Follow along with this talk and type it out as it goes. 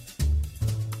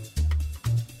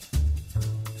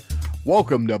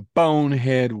Welcome to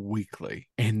Bonehead Weekly.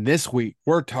 And this week,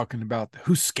 we're talking about the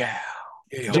hoosegow.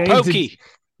 The James, pokey.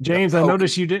 James, The I pokey.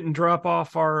 noticed you didn't drop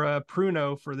off our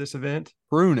Pruno for this event.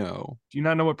 Pruno. Do you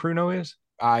not know what Pruno is?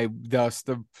 The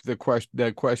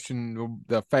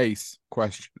face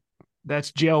question.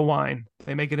 That's jail wine.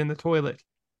 They make it in the toilet.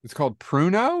 It's called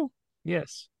Pruno?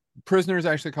 Yes. Prisoners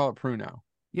actually call it Pruno.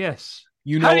 Yes.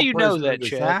 You How know do a you know prisoner that, this.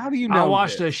 Chad? How do you I know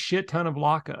watched a this? shit ton of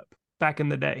lockup back in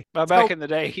the day. By back in the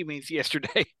day, he means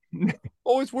yesterday.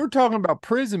 Boys, we're talking about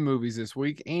prison movies this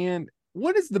week. And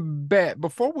what is the bet?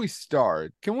 Before we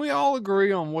start, can we all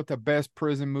agree on what the best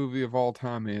prison movie of all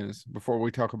time is before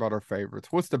we talk about our favorites?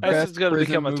 What's the This best is going to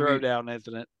prison become a movie? throwdown,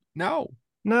 isn't it? No.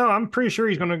 No, I'm pretty sure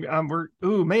he's gonna.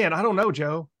 Ooh, man, I don't know,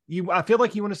 Joe. I feel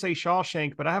like you want to say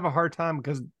Shawshank, but I have a hard time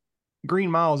because Green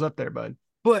Mile's up there, bud.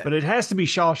 But it has to be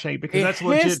Shawshank because that's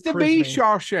legit. It has to be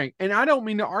Shawshank. And I don't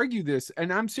mean to argue this.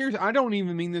 And I'm serious. I don't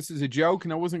even mean this as a joke.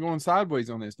 And I wasn't going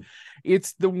sideways on this.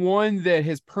 It's the one that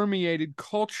has permeated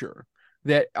culture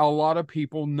that a lot of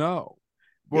people know.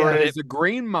 Whereas the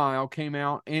Green Mile came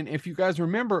out, and if you guys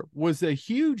remember, was a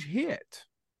huge hit.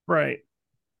 Right.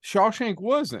 Shawshank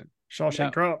wasn't.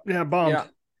 Shawshank dropped. Yeah, bombed. Yeah.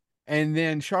 And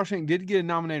then Shawshank did get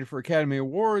nominated for Academy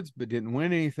Awards, but didn't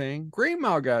win anything. Green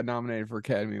Mile got nominated for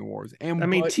Academy Awards. And I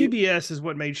mean, TBS is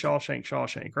what made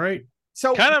Shawshank, right?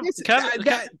 So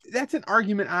that's an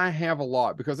argument I have a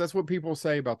lot because that's what people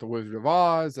say about The Wizard of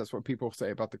Oz. That's what people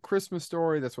say about The Christmas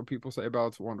Story. That's what people say about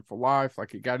It's a Wonderful Life.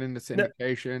 Like it got into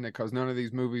syndication because none of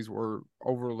these movies were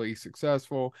overly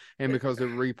successful, and because they're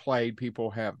replayed, people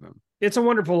have them. It's a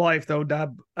Wonderful Life, though.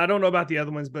 I don't know about the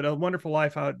other ones, but A Wonderful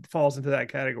Life falls into that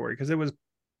category because it was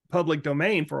public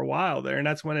domain for a while there, and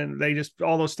that's when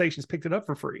all those stations picked it up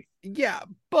for free. Yeah,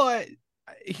 but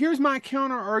here's my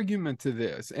counter argument to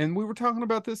this, and we were talking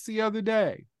about this the other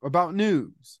day about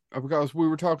news because we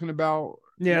were talking about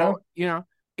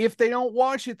if they don't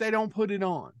watch it, they don't put it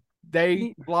on.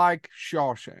 They like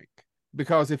Shawshank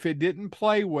because if it didn't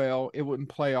play well, it wouldn't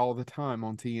play all the time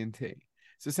on TNT.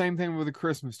 It's the same thing with A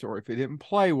Christmas Story. If it didn't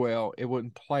play well, it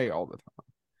wouldn't play all the time,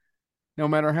 no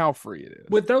matter how free it is.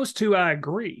 With those two, I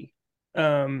agree.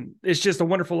 It's just A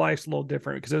Wonderful Life's a little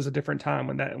different because it was a different time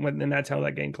and that's how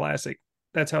that gained classic.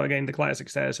 That's how it gained the classic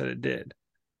status that it did.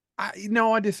 I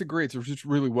disagree. It's just a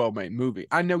really well-made movie.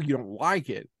 I know you don't like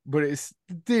it, but it's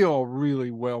still a really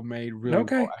well-made, really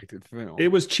well-acted film. It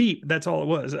was cheap. That's all it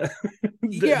was.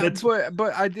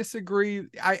 But I disagree.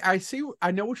 I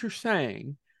know what you're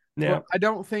saying. Yeah, but I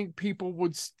don't think people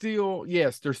would still.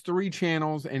 Yes, there's 3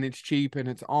 channels and it's cheap and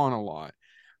it's on a lot.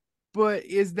 But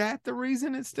is that the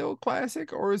reason it's still a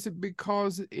classic, or is it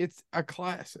because it's a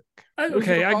classic?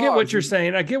 Okay, I get what you're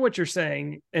saying.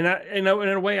 And in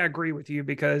a way, I agree with you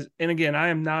because, and again, I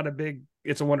am not a big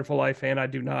It's a Wonderful Life fan.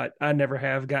 I never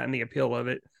have gotten the appeal of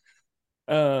it.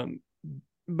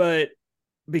 But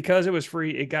because it was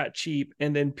free, it got cheap,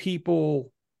 and then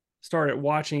people started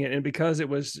watching it, and because it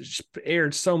was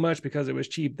aired so much because it was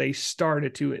cheap, they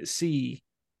started to see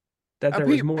that there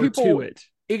was more to it.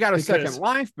 It got a second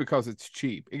life because it's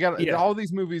cheap. It got all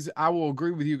these movies. I will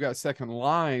agree with you. Got second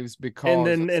lives because,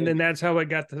 and then that's how it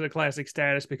got to the classic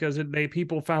status because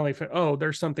people finally found,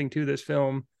 there's something to this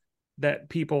film that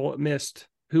people missed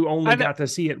who only got to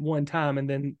see it one time, and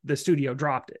then the studio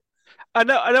dropped it. I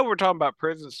know we're talking about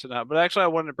prisons tonight, but actually I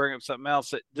wanted to bring up something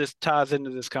else that this ties into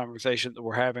this conversation that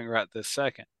we're having right this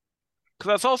second.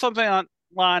 Because I saw something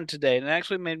online today and it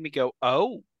actually made me go,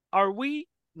 "Oh, are we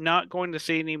not going to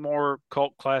see any more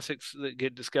cult classics that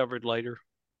get discovered later?"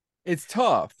 It's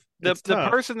tough. The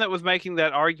person that was making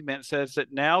that argument says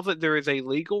that now that there is a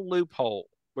legal loophole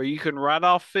where you can write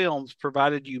off films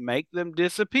provided you make them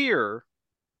disappear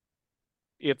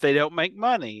if they don't make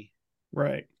money.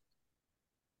 Right.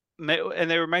 And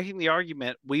they were making the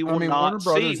argument we won't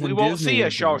see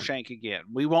a Shawshank again.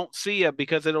 We won't see it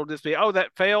because it'll just be, that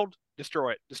failed,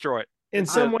 destroy it. In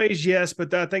some ways, yes,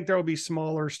 but I think there will be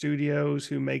smaller studios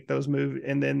who make those movies,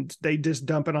 and then they just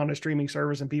dump it on a streaming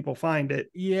service and people find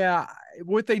it. Yeah,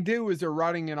 what they do is they're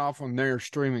writing it off on their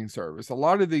streaming service. A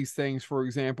lot of these things, for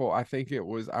example, I don't think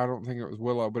it was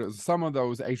Willow, but some of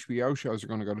those HBO shows are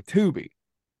going to go to Tubi.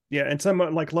 Yeah, and some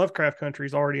like Lovecraft Country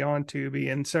is already on Tubi,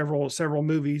 and several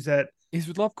movies that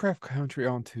is Lovecraft Country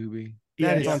on Tubi.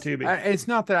 Yeah, it's on Tubi. It's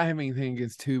not that I have anything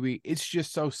against Tubi. It's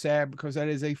just so sad because that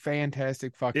is a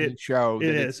fantastic fucking show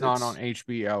that it's not on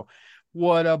HBO.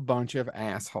 What a bunch of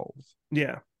assholes.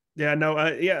 Yeah. Yeah, no,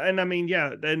 and I mean,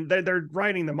 and they're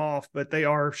writing them off, but they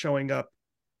are showing up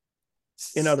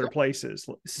in other places.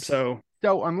 So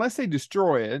unless they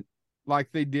destroy it,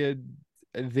 like they did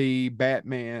the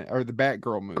Batman or the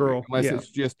Batgirl movie, unless it's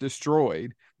just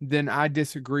destroyed, then I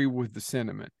disagree with the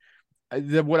sentiment.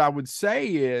 what I would say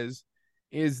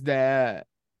is that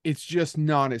it's just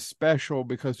not as special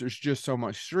because there's just so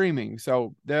much streaming.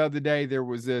 So the other day there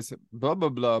was this blah blah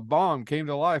blah bomb came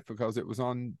to life because it was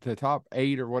on the top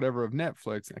 8 or whatever of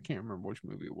Netflix. I can't remember which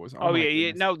movie it was. Oh,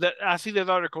 yeah. No, I see those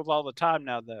articles all the time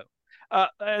now, though.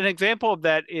 An example of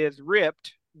that is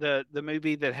Ripped, the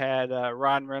movie that had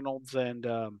Ryan Reynolds and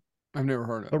I've never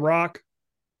heard of The Rock.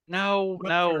 No.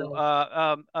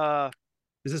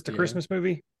 Is this the Christmas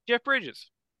movie? Jeff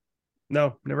Bridges.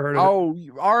 No, never heard of it. Oh,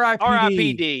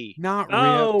 R.I.P.D. Not Ripped.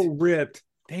 Oh, Ripped.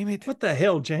 Damn it. What the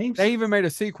hell, James? They even made a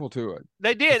sequel to it.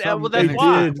 They did. Well, they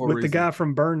why. did with the guy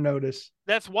from Burn Notice.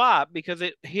 That's why, because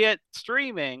it hit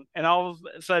streaming, and all of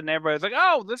a sudden everybody's like,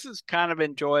 "Oh, this is kind of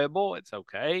enjoyable. It's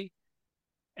okay."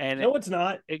 And no, it's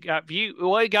not. It got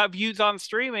it got views on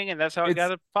streaming, and that's how it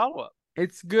got a follow up.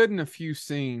 It's good in a few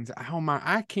scenes. Oh my!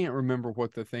 I can't remember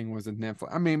what the thing was at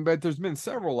Netflix. I mean, but there's been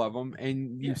several of them,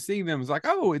 and you see them. It's like,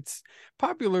 oh, it's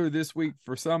popular this week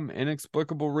for some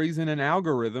inexplicable reason in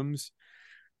algorithms.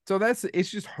 So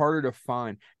it's just harder to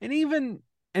find, and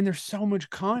there's so much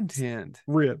content.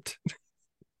 Ripped.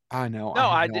 I know. No,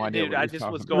 I didn't, dude. I just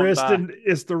was going by.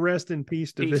 It's the Rest in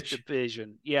Peace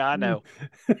division. Yeah, I know.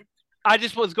 I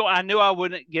just was going. I knew I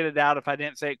wouldn't get it out if I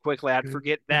didn't say it quickly. I'd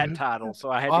forget that title,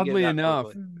 so I had to get it out. Oddly enough,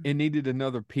 quickly. It needed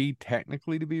another P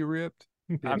technically to be ripped.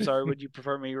 I'm sorry. Would you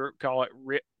prefer me call it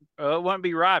rip? It wouldn't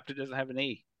be ripped. It doesn't have an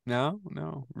E. No.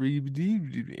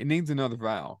 It needs another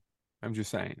vowel. I'm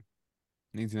just saying.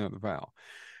 It needs another vowel.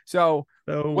 So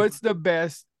what's the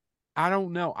best? I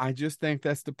don't know. I just think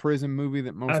that's the prison movie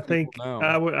that most people know.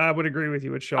 I would agree with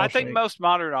you with Shawshank. I think most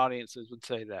modern audiences would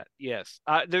say that. Yes.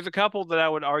 There's a couple that I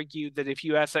would argue that if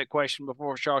you asked that question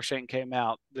before Shawshank came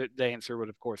out, the answer would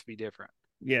of course be different.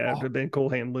 Yeah, it would have been Cool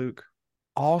Hand Luke.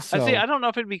 Also, I don't know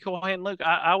if it'd be Cool Hand Luke.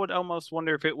 I would almost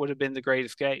wonder if it would have been The Great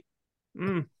Escape.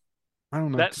 I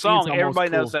don't know. That song, everybody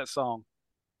knows that song.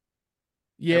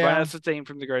 Yeah. Everybody knows the theme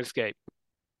from The Great Escape.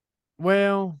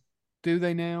 Well, do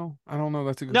they now? I don't know.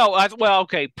 That's a good. No,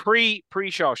 okay. Pre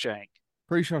Shawshank.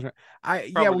 Pre Shawshank.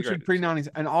 We should pre-90s.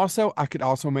 And also, I could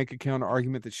also make a counter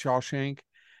argument that Shawshank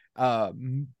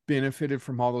benefited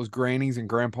from all those grannies and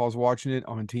grandpas watching it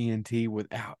on TNT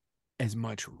without as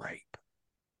much rape.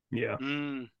 Yeah.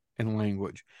 And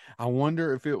language. I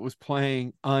wonder if it was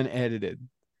playing unedited,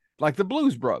 like the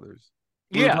Blues Brothers.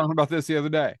 We were talking about this the other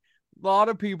day. A lot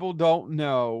of people don't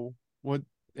know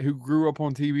who grew up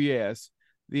on TBS,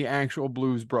 the actual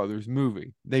Blues Brothers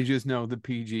movie. They just know the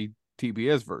PG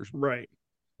TBS version. Right.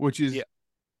 Which is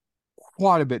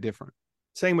quite a bit different.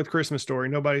 Same with Christmas Story.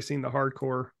 Nobody's seen the hard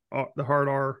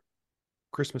R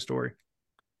Christmas Story.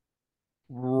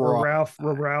 Right.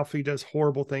 Where Ralphie does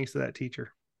horrible things to that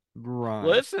teacher. Right.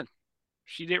 Listen,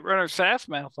 she didn't run her sass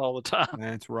mouth all the time.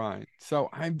 That's right. So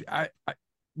I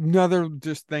another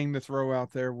just thing to throw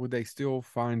out there. Would they still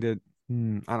find it? I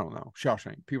don't know.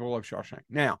 Shawshank. People love Shawshank.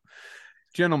 Now,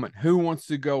 gentlemen, who wants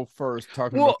to go first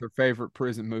talking about their favorite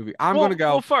prison movie? I'm going to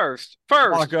go first.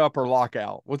 Lock Up or Lock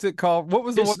Out. What's it called? What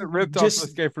was the one that ripped off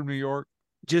Escape from New York?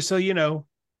 Just so you know.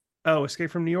 Oh,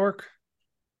 Escape from New York?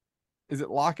 Is it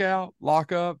Lockout?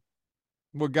 Lock Up?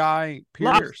 With Guy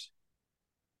Pearce?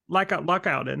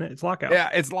 Lockout, isn't it? It's Lockout.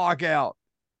 Yeah, it's Lockout.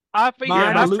 I figured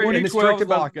it's 2012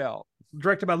 Lockout.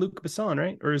 Directed by Luc Besson,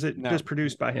 right? Or is it just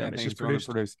produced by him? It's just produced.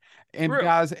 And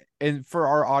guys, and for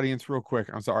our audience, real quick,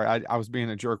 I'm sorry, I was being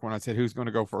a jerk when I said who's going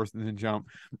to go first and then jump.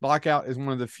 Lockout is one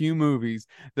of the few movies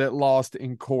that lost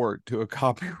in court to a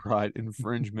copyright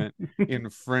infringement in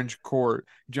French court.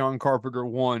 John Carpenter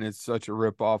 1 is such a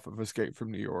ripoff of Escape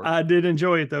from New York. I did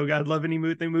enjoy it though. God, love any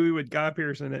movie with Guy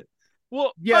Pearce in it.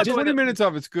 Well, yeah, 20 minutes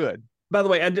of it's good. By the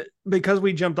way, because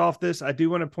we jumped off this, I do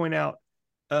want to point out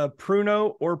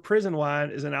Pruno or prison wine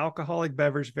is an alcoholic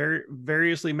beverage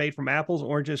variously made from apples,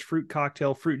 oranges, fruit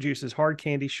cocktail, fruit juices, hard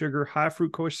candy, sugar, high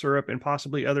fructose syrup, and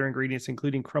possibly other ingredients,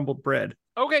 including crumbled bread.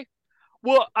 Okay.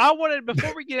 Well, I wanted,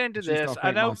 before we get into this,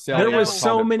 I know there was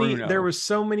so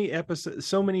many episodes,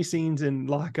 so many scenes in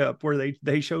Lockup where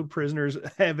they showed prisoners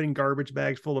having garbage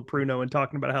bags full of Pruno and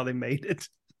talking about how they made it.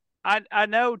 I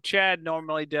know Chad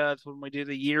normally does when we do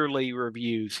the yearly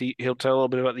reviews. He'll tell a little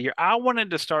bit about the year. I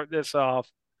wanted to start this off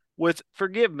with,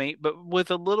 forgive me, but with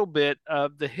a little bit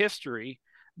of the history,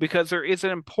 because there is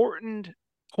an important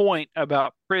point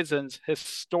about prisons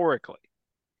historically.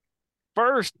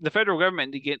 First, the federal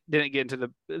government didn't get into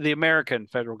the American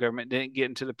federal government didn't get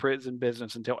into the prison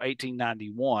business until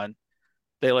 1891.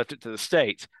 They left it to the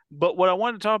states. But what I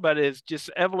want to talk about is just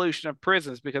the evolution of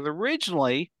prisons, because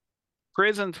originally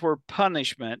prisons were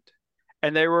punishment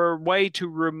and they were a way to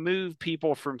remove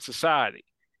people from society.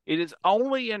 It is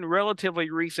only in relatively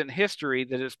recent history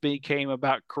that it's became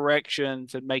about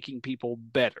corrections and making people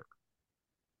better.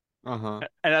 Uh-huh.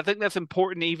 And I think that's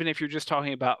important, even if you're just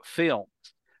talking about films,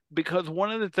 because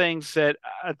one of the things that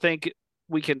I think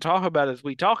we can talk about as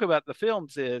we talk about the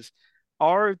films is,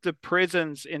 are the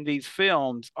prisons in these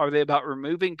films, are they about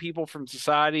removing people from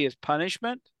society as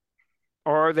punishment,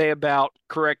 or are they about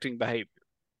correcting behavior?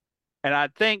 And I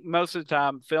think most of the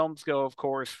time films go, of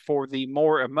course, for the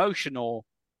more emotional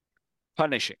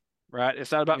punishing, right?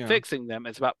 It's not about Yeah. fixing them,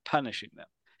 it's about punishing them.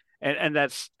 And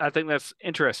that's, I think that's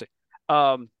interesting.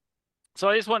 Um, so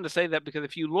I just wanted to say that, because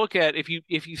if you look at, if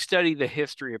you study the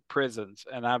history of prisons,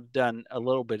 and I've done a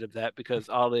little bit of that because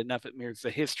oddly enough it mirrors the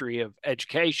history of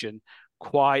education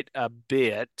quite a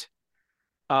bit.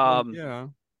 Well, yeah.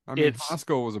 I mean, high It's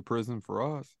school was a prison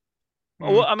for us.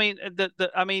 well, I mean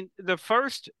the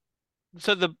first,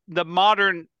 so the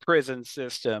modern prison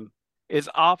system is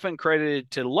often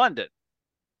credited to London,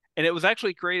 and it was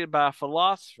actually created by a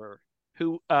philosopher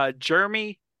who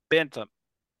Jeremy Bentham,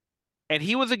 and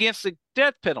he was against the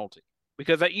death penalty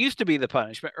because that used to be the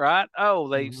punishment, right? Oh,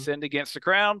 they sinned against the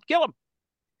crown, kill them.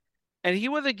 And he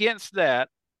was against that.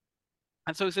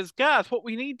 And so he says, guys, what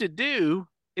we need to do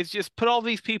is just put all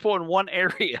these people in one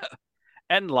area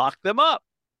and lock them up.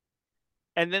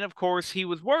 And then, of course, he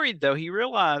was worried, though. He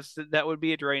realized that that would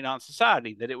be a drain on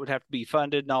society, that it would have to be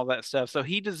funded and all that stuff. So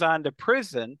he designed a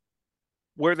prison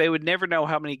where they would never know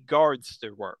how many guards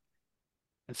there were.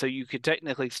 And so you could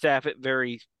technically staff it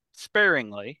very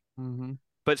sparingly,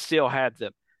 but still had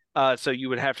them. So you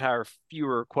would have to hire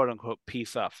fewer quote unquote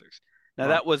peace officers. Now,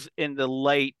 that was in the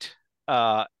late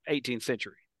 18th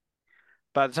century.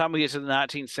 By the time we get to the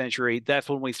 19th century, that's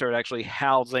when we start actually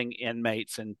housing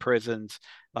inmates in prisons.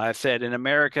 Like I said, in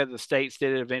America, the states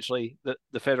did it eventually.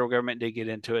 The federal government did get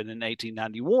into it in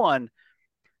 1891.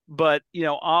 But,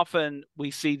 often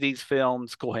we see these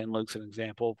films, go ahead and Luke's an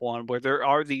example of one, where there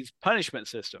are these punishment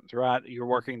systems, right? You're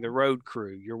working the road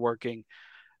crew, you're working,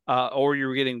 or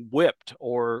you're getting whipped.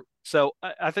 So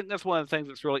I think that's one of the things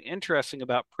that's really interesting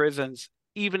about prisons,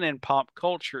 even in pop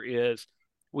culture, is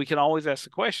we can always ask the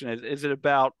question, is it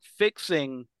about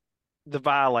fixing the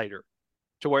violator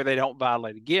to where they don't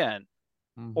violate again?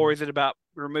 Or is it about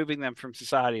removing them from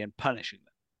society and punishing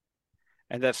them?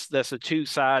 And that's the two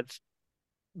sides,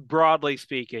 broadly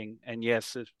speaking. And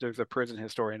yes, if there's a prison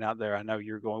historian out there, I know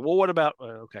you're going, well, what about,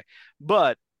 okay.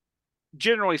 But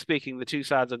generally speaking, the two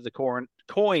sides of the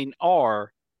coin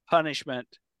are punishment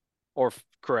or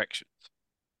corrections.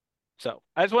 So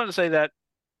I just wanted to say that.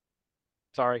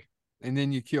 Sorry. And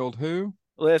then you killed who?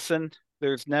 Listen,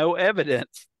 there's no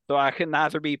evidence, so I can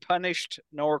neither be punished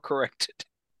nor corrected.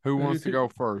 Who wants to go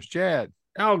first? Chad.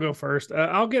 I'll go first.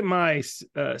 I'll get my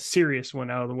serious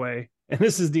one out of the way. And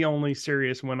this is the only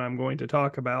serious one I'm going to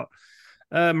talk about.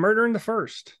 Murder in the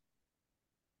First.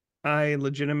 I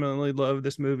legitimately love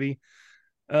this movie.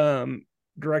 Directed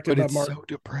by Mark. It's so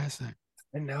depressing.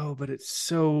 I know, but it's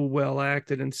so well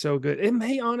acted and so good. It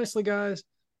may, honestly, guys,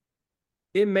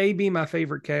 it may be my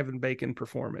favorite Kevin Bacon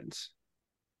performance.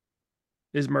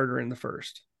 Is Murder in the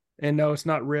First. And no, it's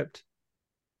not ripped.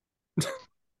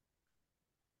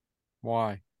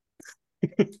 Why?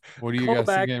 What do you guys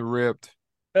think getting ripped?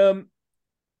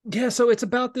 Yeah, so it's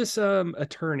about this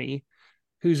attorney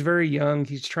who's very young.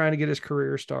 He's trying to get his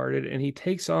career started, and he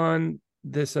takes on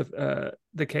this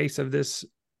the case of this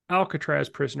Alcatraz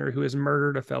prisoner who has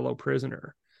murdered a fellow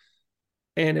prisoner.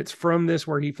 And it's from this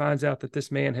where he finds out that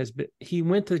this man he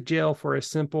went to jail for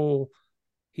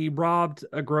he robbed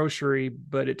a grocery,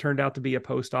 but it turned out to be a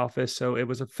post office. So it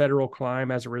was a federal crime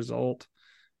as a result.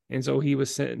 And so he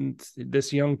was sentenced,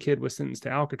 this young kid was sentenced to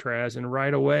Alcatraz, and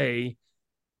right away,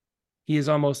 he is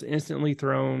almost instantly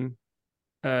thrown.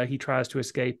 He tries to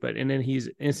escape, and then he's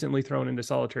instantly thrown into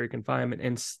solitary confinement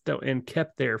and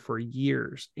kept there for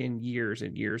years and years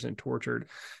and years and tortured.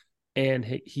 And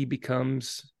he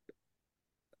becomes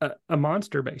a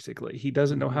monster, basically. He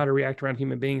doesn't know how to react around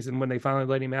human beings. And when they finally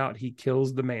let him out, he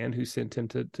kills the man who sent him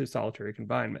to solitary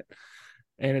confinement.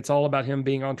 And it's all about him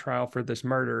being on trial for this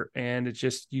murder. And it's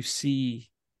just, you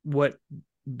see what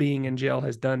being in jail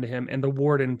has done to him. And the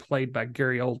warden, played by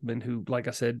Gary Oldman, who, like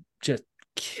I said, just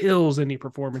kills any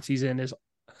performance he's in,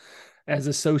 as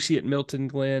Associate Milton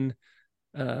Glenn,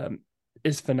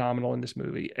 is phenomenal in this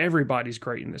movie. Everybody's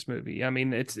great in this movie. I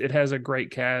mean, it has a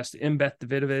great cast. Beth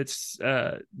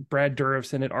Davidovitz, Brad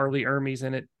Dourif's in it, Arlie Ermey's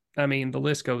in it. I mean, the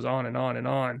list goes on and on and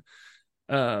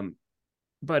on.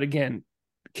 But again,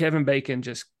 Kevin Bacon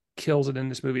just kills it in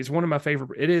this movie. It's one of my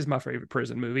favorite. It is my favorite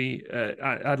prison movie.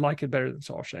 I'd like it better than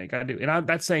Shawshank. I do, and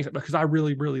that's saying because I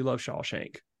really, really love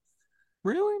Shawshank.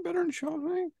 Really? Better than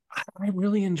Shawshank? I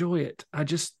really enjoy it.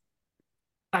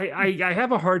 I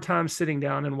have a hard time sitting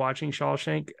down and watching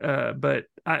Shawshank, but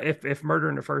if Murder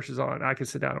in the First is on, I can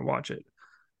sit down and watch it.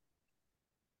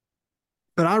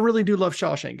 But I really do love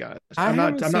Shawshank, guys. I'm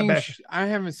not bashing. I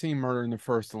haven't seen Murder in the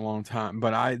First in a long time,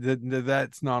 but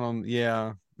that's not on.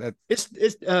 Yeah, that it's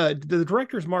the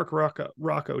director's Mark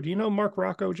Rocco. Do you know Mark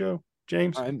Rocco, Joe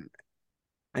James? I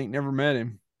ain't never met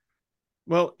him.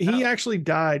 Well, he actually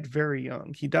died very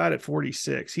young. He died at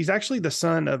 46. He's actually the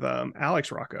son of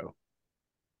Alex Rocco.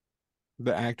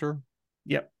 The actor?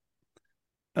 Yep.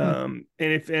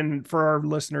 And for our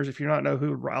listeners, if you don't know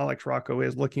who Alex Rocco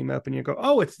is, look him up and you go,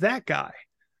 oh, it's that guy.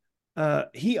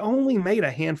 He only made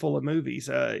a handful of movies.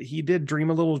 He did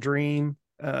Dream a Little Dream,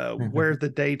 Where the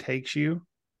Day Takes You.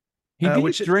 He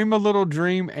did Dream a Little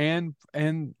Dream and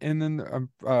then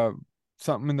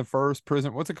something in the First,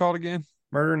 Prison. What's it called again?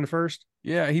 Murder in the First.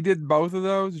 Yeah, he did both of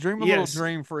those. Dream a Little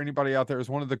Dream, for anybody out there, is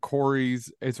one of the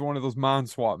Corey's. It's one of those mind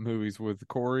swap movies with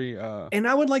Corey. And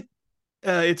I would like,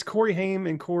 it's Corey Haim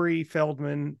and Corey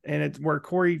Feldman, and it's where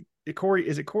Corey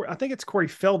is it Corey? I think it's Corey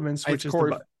Feldman switches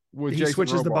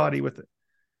the body with it.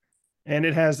 And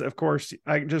it has, of course,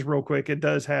 just real quick, it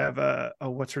does have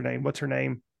what's her name?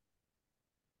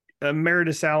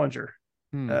 Meredith Salinger.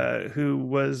 Who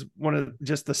was one of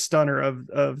just the stunner of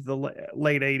the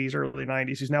late 80s, early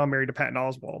 90s, who's now married to Patton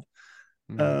Oswalt.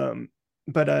 He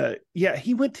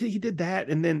did that,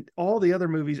 and then all the other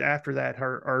movies after that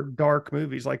are dark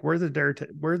movies. Like Where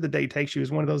the Day Takes You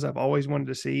is one of those I've always wanted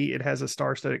to see. It has a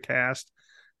star-studded cast.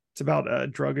 It's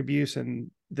about drug abuse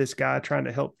and this guy trying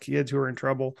to help kids who are in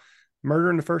trouble.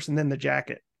 Murder in the First, and then The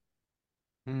Jacket.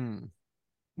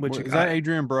 Which is that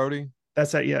Adrian Brody?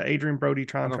 That's that, yeah. Adrian Brody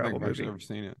time travel movie. I've never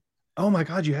seen it. Oh my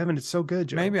God, you haven't? It's so good,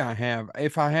 Joe. Maybe I have.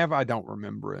 If I have, I don't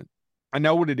remember it. I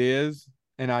know what it is,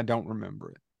 and I don't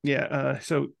remember it. Yeah.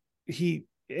 So he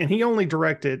only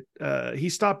directed. He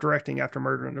stopped directing after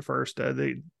Murder in the First.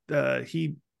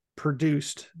 He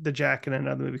produced The Jacket and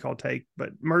another movie called Take, but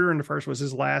Murder in the First was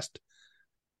his last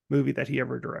movie that he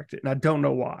ever directed, and I don't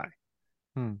know why.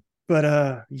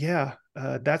 But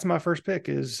that's my first pick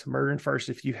is Murder in the First.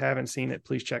 If you haven't seen it,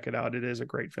 please check it out. It is a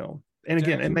great film. And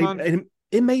again,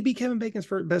 it may be Kevin Bacon's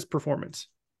best performance.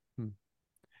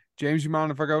 James, you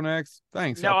mind if I go next?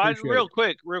 Thanks. No, real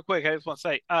quick. I just want to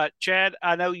say, Chad,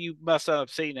 I know you must have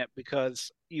seen it because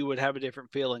you would have a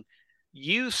different feeling.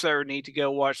 You, sir, need to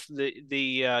go watch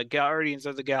the Guardians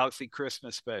of the Galaxy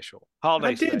Christmas special.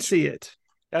 Holiday special. I did see it.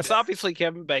 That's obviously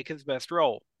Kevin Bacon's best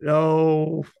role.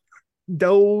 I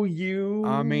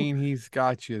mean, he's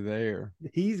got you there.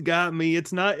 He's got me.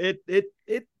 It's not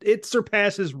it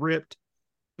surpasses Ripped.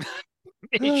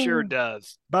 It sure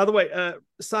does. By the way,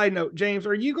 side note, James,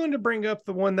 are you going to bring up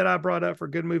the one that I brought up for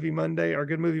Good Movie Monday, our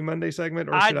Good Movie Monday segment?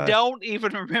 Or I don't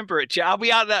even remember it. I'll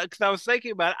be out of that because I was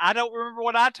thinking about it. I don't remember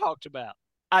what I talked about.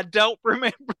 I don't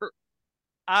remember.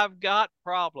 I've got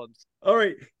problems. All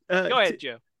right. Go ahead,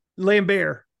 Joe.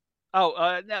 Lambert.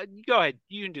 Oh, no, go ahead.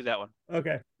 You can do that one.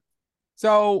 Okay.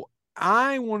 So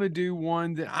I want to do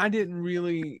one that I didn't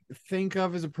really think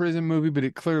of as a prison movie, but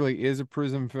it clearly is a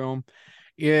prison film.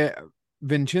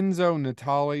 Vincenzo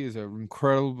Natali is I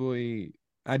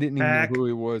didn't even know who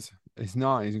he was. He's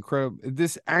incredible.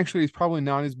 This actually is probably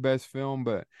not his best film,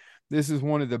 but this is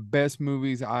one of the best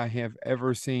movies I have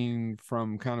ever seen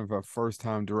from kind of a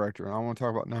first-time director. And I want to talk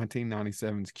about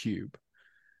 1997's Cube.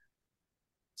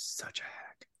 Such a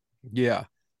hack. Yeah.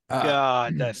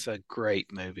 God, that's a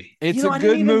great movie. It's a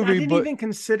good movie. I didn't even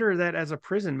consider that as a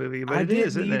prison movie, but it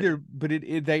is, isn't it? But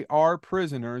they are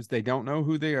prisoners. They don't know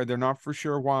who they are. They're not for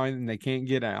sure why, and they can't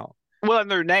get out. Well,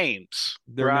 and their names,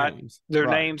 Their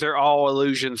names are all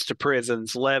allusions to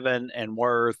prisons, Levin and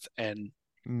Worth, and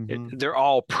they're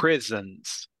all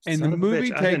prisons. And the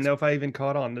movie I didn't know if I even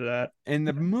caught on to that. And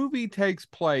the movie takes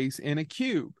place in a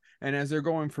cube. And as they're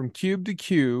going from cube to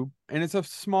cube, and it's a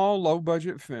small,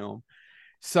 low-budget film,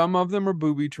 some of them are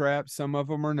booby traps, some of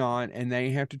them are not, and they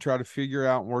have to try to figure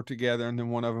out and work together, and then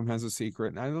one of them has a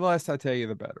secret. And the less I tell you,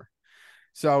 the better.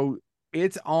 So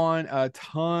it's on a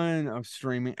ton of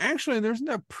streaming. Actually, there's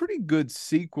a pretty good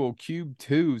sequel. Cube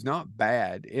 2 is not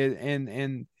bad. He's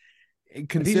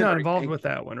not involved with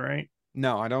that one, right?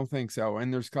 No, I don't think so.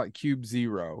 And there's like Cube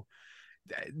 0.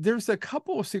 There's a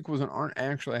couple of sequels that aren't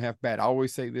actually half bad. I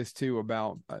always say this too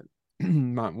about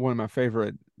one of my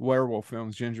favorite werewolf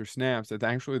films, Ginger Snaps, that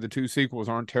actually the two sequels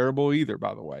aren't terrible either,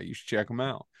 by the way. You should check them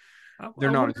out. They're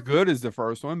not as good as the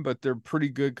first one, but they're pretty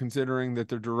good considering that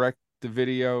they're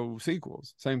direct-to-video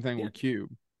sequels. Same thing with Cube.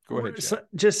 Go ahead, Jeff.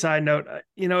 Just side note,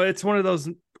 it's one of those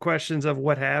questions of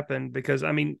what happened, because,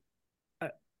 I mean,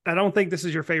 I don't think this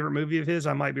is your favorite movie of his.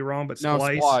 I might be wrong, but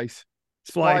Splice.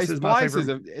 Splice is my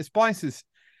favorite. Splice is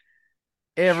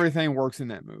everything works in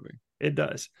that movie. It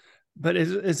does. But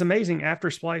it's amazing.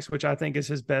 After Splice, which I think is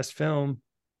his best film,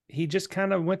 he just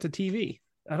kind of went to TV.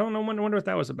 I don't know. Wonder what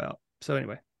that was about. So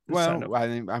anyway. Well,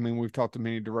 I mean, we've talked to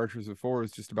many directors before.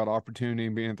 It's just about opportunity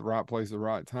and being at the right place at the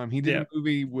right time. He did a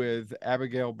movie with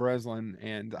Abigail Breslin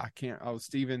and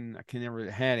Stephen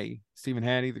Hattie,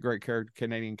 the great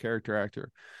Canadian character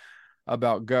actor,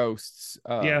 about ghosts.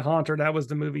 Haunter. That was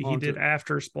the movie Haunter. He did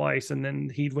after Splice, and then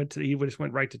he just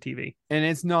went right to TV. And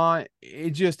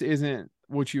it just isn't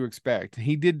what you expect.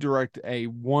 He did direct a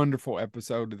wonderful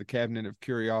episode of the Cabinet of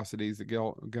Curiosities, the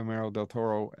Guillermo del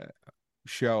Toro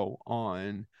show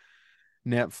on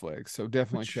Netflix. So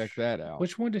definitely check that out.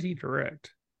 Which one did he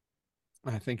direct?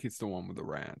 I think it's the one with the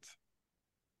rats.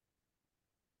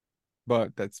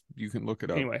 But you can look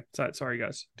it up. Anyway, sorry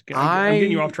guys. I'm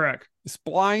getting you off track.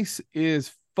 Splice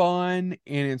is fun,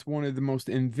 and it's one of the most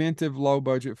inventive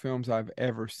low-budget films I've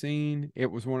ever seen. It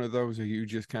was one of those that you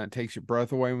just kind of takes your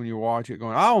breath away when you watch it,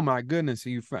 going, "Oh my goodness!"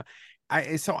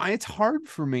 It's hard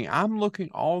for me. I'm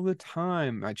looking all the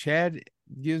time. Chad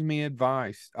gives me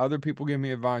advice. Other people give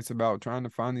me advice about trying to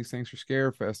find these things for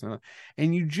Scarefest,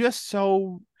 and you just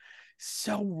so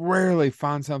rarely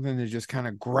find something that just kind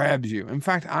of grabs you. In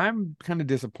fact, I'm kind of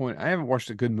disappointed. I haven't watched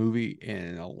a good movie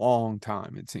in a long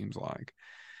time. It seems like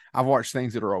I've watched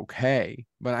things that are okay,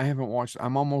 but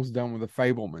I'm almost done with The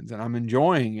Fabelmans, and I'm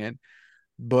enjoying it,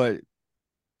 but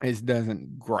it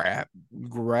doesn't grab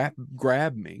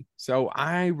me. So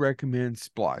I recommend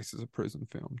Splice as a prison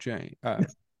film.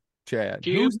 Chad.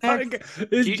 Who's next?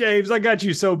 It's James. I got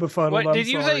you so befuddled. Wait, did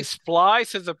you say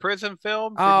Splice is a prison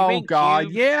film? Oh God,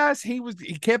 Cube? Yes. He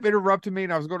kept interrupting me,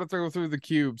 and I was going to go through the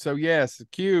Cube. So yes,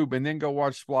 Cube, and then go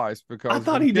watch Splice because I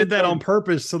thought he did that on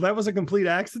purpose. So that was a complete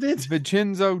accident.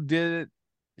 Vincenzo did it.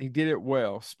 He did it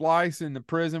well. Splice in the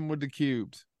prison with the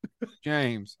cubes.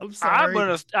 James, I'm sorry.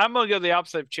 I'm gonna go the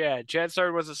opposite of Chad. Chad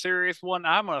started with a serious one.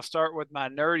 I'm gonna start with my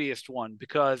nerdiest one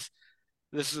because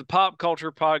this is a pop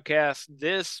culture podcast.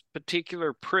 This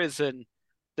particular prison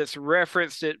that's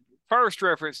first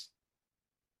referenced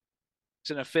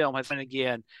in a film has been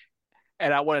again,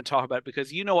 and I want to talk about it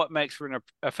because you know what makes for an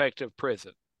effective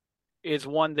prison is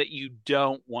one that you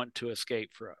don't want to escape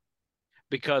from,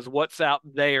 because what's out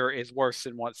there is worse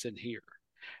than what's in here.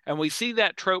 And we see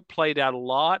that trope played out a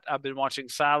lot. I've been watching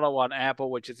Silo on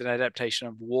Apple, which is an adaptation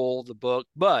of Wool, the book.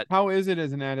 But how is it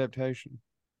as an adaptation?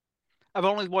 I've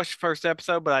only watched the first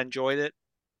episode, but I enjoyed it.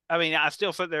 I mean, I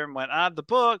still sit there and went, the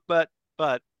book, but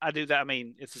I do that. I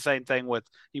mean, it's the same thing with,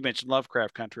 you mentioned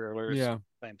Lovecraft Country earlier. Yeah.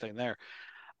 Same thing there.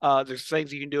 There's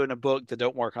things you can do in a book that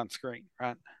don't work on screen,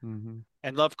 right? Mm-hmm.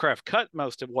 And Lovecraft cut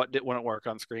most of what wouldn't work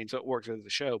on screen, so it works as a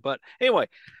show. But anyway,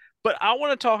 I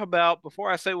want to talk about, before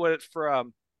I say what it's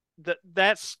from,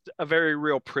 that's a very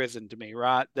real prison to me,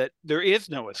 right? That there is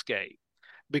no escape,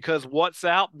 because what's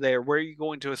out there, where are you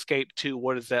going to escape to?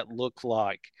 What does that look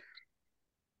like?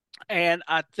 And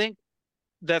I think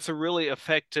that's a really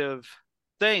effective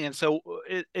thing. And so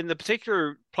in the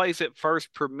particular place it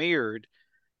first premiered,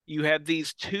 you have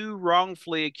these two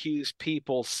wrongfully accused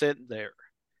people sent there.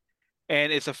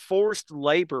 And it's a forced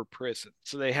labor prison.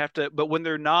 So they have to, but when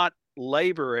they're not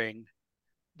laboring,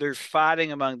 there's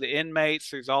fighting among the inmates.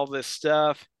 There's all this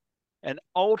stuff. And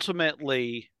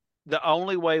ultimately, the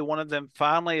only way one of them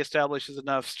finally establishes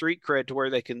enough street cred to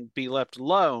where they can be left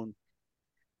alone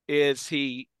is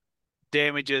he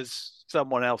damages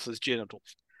someone else's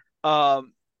genitals.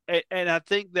 And I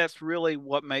think that's really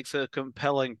what makes a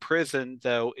compelling prison,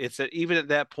 though. It's that even at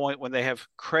that point, when they have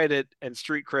credit and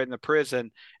street cred in the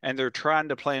prison and they're trying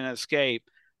to plan an escape,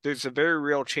 there's a very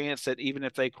real chance that even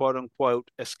if they quote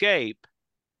unquote escape,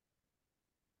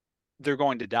 they're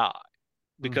going to die,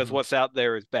 because what's out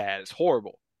there is bad. It's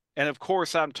horrible. And of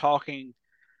course, I'm talking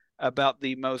about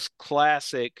the most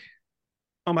classic.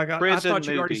 Oh my God! I thought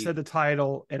you already said the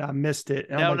title, and I missed it.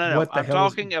 And no. I'm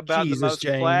talking about the most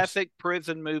classic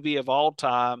prison movie of all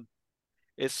time.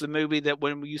 It's the movie that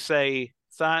when you say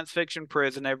science fiction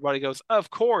prison, everybody goes,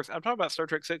 "Of course." I'm talking about Star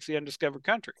Trek VI: The Undiscovered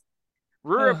Country.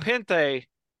 Rura Penthe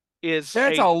is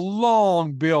that's a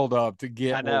long build up to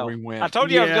get where we went. I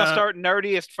told you I was going to start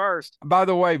nerdiest first. By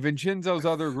the way, Vincenzo's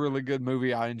other really good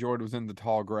movie I enjoyed was In the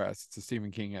Tall Grass. It's a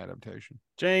Stephen King adaptation.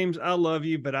 James, I love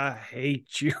you, but I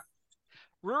hate you.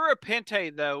 Rura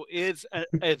Penthe, though, is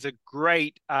a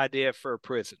great idea for a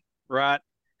prison, right?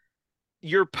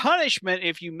 Your punishment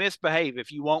if you misbehave,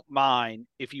 if you won't mine,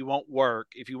 if you won't work,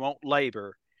 if you won't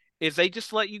labor, is they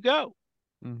just let you go,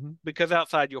 because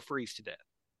outside you'll freeze to death.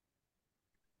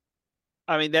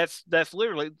 I mean, that's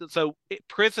literally so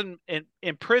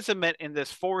imprisonment in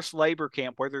this forced labor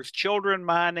camp where there's children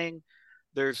mining,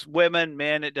 there's women,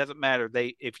 men, it doesn't matter.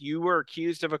 If you were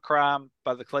accused of a crime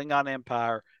by the Klingon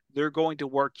Empire, they're going to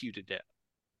work you to death.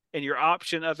 And your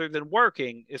option other than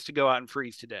working is to go out and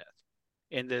freeze to death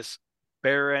in this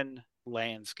barren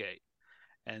landscape.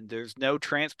 And there's no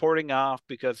transporting off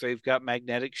because they've got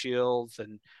magnetic shields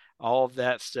and all of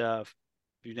that stuff.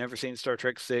 If you've never seen Star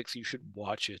Trek 6, you should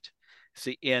watch it. It's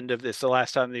the end of this, the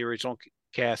last time the original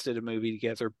cast did a movie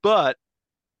together. But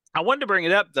I wanted to bring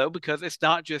it up, though, because it's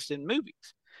not just in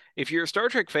movies. If you're a Star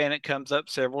Trek fan, it comes up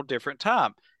several different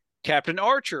times. Captain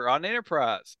Archer on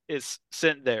Enterprise is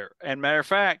sent there. And matter of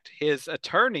fact, his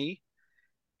attorney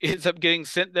ends up getting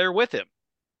sent there with him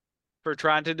for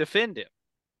trying to defend him.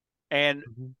 And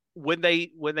when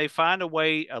they find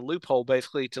a loophole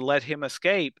basically to let him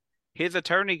escape, his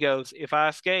attorney goes, if I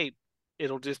escape,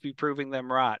 it'll just be proving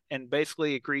them right, and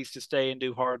basically agrees to stay and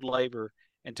do hard labor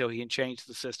until he can change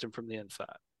the system from the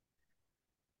inside.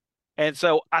 And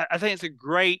so I think it's a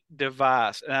great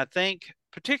device. And I think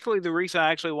particularly the reason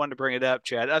I actually wanted to bring it up,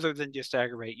 Chad, other than just to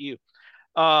aggravate you,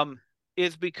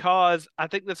 is because I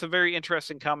think that's a very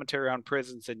interesting commentary on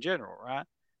prisons in general, right?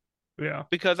 Yeah.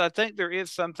 Because I think there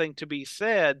is something to be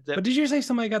said that. But did you say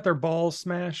somebody got their balls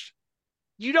smashed?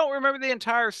 You don't remember the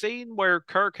entire scene where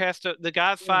Kirk the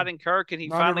guy's fighting Kirk, and he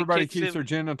Not finally everybody kicks keeps him. Their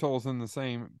genitals in the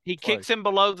same. He place. kicks him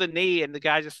below the knee, and the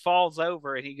guy just falls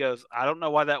over, and he goes, "I don't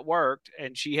know why that worked."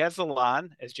 And she has the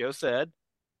line, as Joe said,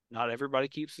 "Not everybody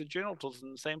keeps the genitals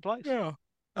in the same place." Yeah.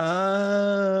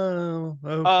 Oh,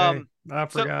 okay. I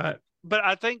forgot. But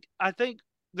I think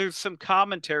there's some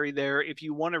commentary there if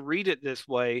you want to read it this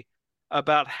way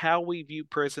about how we view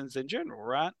prisons in general,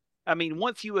 right? I mean,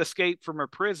 once you escape from a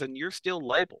prison, you're still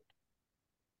labeled.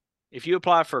 If you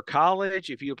apply for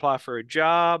college, if you apply for a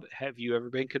job, have you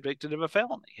ever been convicted of a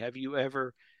felony? Have you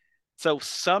ever? So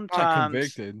sometimes. Not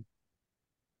convicted.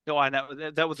 No, I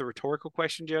know that was a rhetorical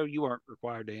question, Joe. You weren't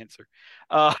required to answer.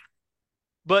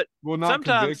 But not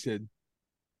sometimes, convicted.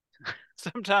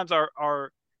 Sometimes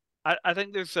I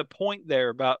think there's a point there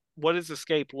about what does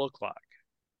escape look like?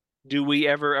 Do we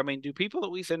ever? I mean, do people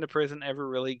that we send to prison ever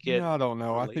really get? No, I don't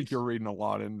know. released? I think you're reading a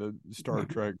lot into Star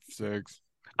Trek 6.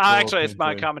 Actually, it's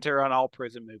my commentary on all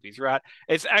prison movies, right?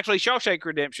 It's actually Shawshank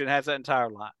Redemption has that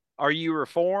entire line. Are you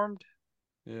reformed?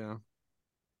 Yeah.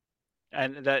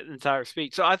 And that entire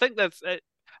speech. So I think that's it.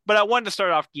 But I wanted to start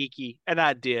off geeky, and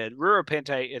I did. Rura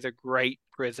Penthe is a great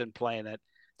prison planet.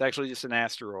 It's actually just an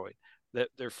asteroid that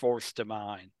they're forced to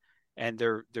mine, and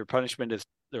their punishment is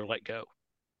they're let go.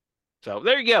 So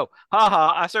there you go.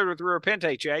 I started with Rura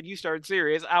Penthe, Chad. You started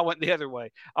serious. I went the other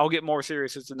way. I'll get more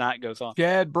serious as the night goes on.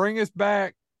 Chad, bring us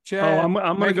back. Chad, I'm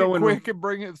going to go quick and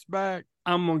bring us back.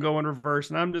 I'm going to go in reverse,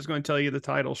 and I'm just going to tell you the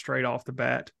title straight off the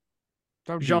bat.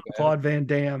 Jean-Claude Van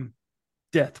Damme,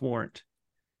 Death Warrant.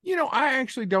 You know, I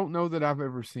actually don't know that I've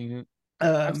ever seen it.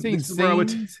 I've seen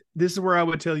scenes. This is where I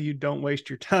would tell you don't waste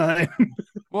your time.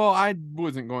 Well, I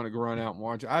wasn't going to run out and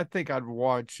watch it. I think I'd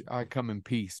watch I Come in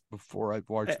Peace before I'd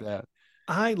watch that.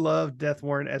 I loved Death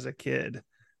Warrant as a kid.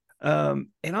 And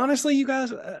honestly, you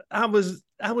guys, I was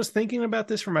thinking about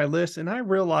this for my list, and I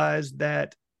realized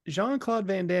that Jean-Claude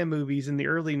Van Damme movies in the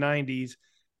early 90s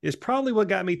is probably what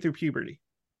got me through puberty.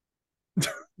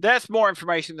 That's more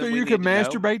information than so we you need could to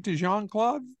masturbate to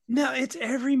Jean-Claude? No, it's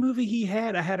every movie he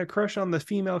had. I had a crush on the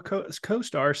female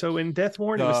co-star. So in Death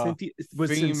Warrant, it was Cynthia.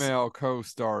 Female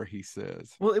co-star, he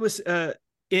says. Well, it was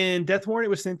in Death Warrant, it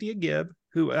was Cynthia Gibb,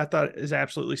 who I thought is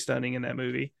absolutely stunning in that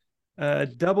movie.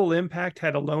 Double Impact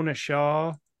had Alona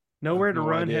Shaw. Nowhere to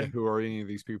Run had who are any of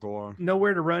these people are.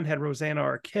 Nowhere to Run had Rosanna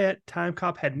Arquette. Time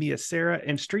Cop had Mia Sara,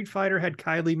 and Street Fighter had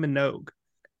Kylie Minogue.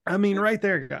 I mean, right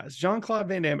there, guys. Jean-Claude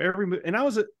Van Damme, every movie, and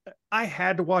I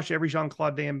had to watch every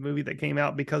Jean-Claude Van Damme movie that came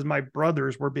out because my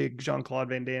brothers were big Jean-Claude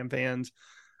Van Damme fans.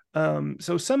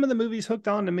 So some of the movies hooked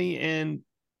on to me, and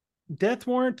Death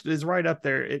Warrant is right up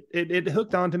there. It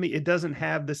hooked on to me. It doesn't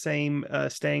have the same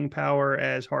staying power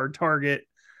as Hard Target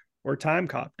or Time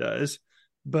Cop does,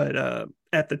 but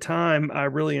at the time I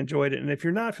really enjoyed it. And if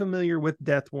you're not familiar with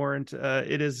Death Warrant,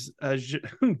 it is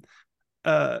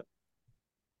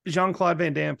Jean-Claude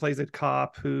Van Damme plays a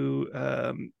cop who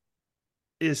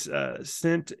is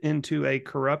sent into a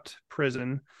corrupt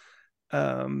prison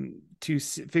to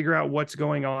figure out what's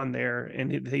going on there,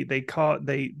 and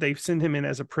they send him in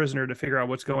as a prisoner to figure out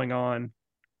what's going on.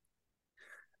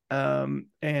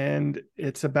 And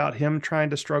it's about him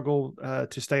trying to struggle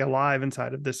to stay alive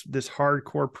inside of this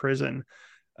hardcore prison.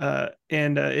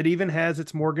 And it even has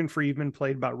its Morgan Freeman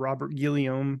played by Robert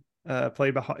Guillaume.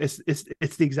 Played by it's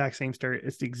the exact same story.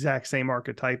 It's the exact same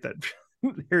archetype that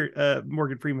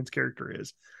Morgan Freeman's character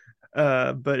is.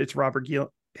 But it's Robert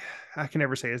Gill. I can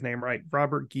never say his name right.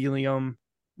 Robert Gilliam,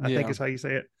 I think is how you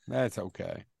say it. That's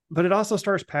okay. But it also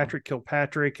stars Patrick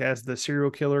Kilpatrick as the serial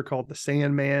killer called the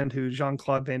Sandman, who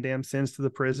Jean-Claude Van Damme sends to the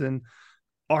prison.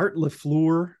 Art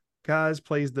LaFleur, guys,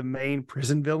 plays the main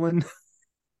prison villain,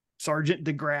 Sergeant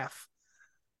DeGraff.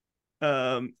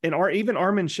 And even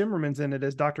Armin Shimmerman's in it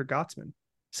as Dr. Gottsman.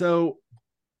 So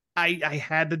I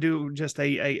had to do just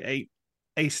a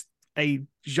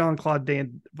Jean-Claude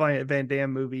Van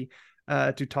Damme movie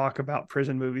to talk about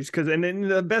prison movies. And then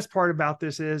the best part about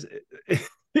this is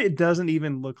it doesn't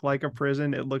even look like a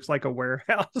prison. It looks like a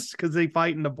warehouse because they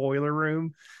fight in the boiler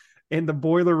room. And the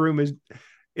boiler room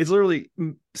it's literally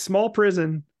small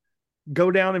prison, go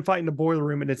down and fight in the boiler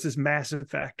room. And it's this massive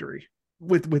factory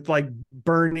with like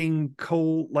burning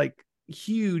coal, like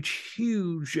huge,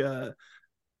 what's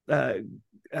the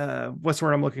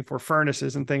word I'm looking for?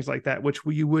 Furnaces and things like that, which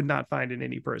you would not find in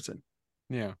any prison.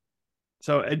 Yeah.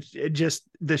 So it just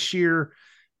it's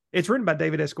written by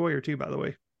David S. Goyer too, by the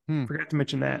way. Forgot to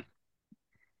mention that.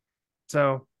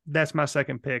 So that's my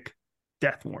second pick,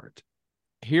 Death Warrant.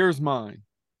 Here's mine.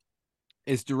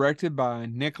 It's directed by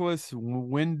Nicholas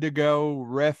Wendigo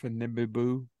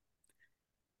Refn.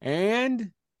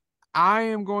 And I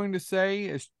am going to say,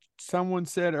 as someone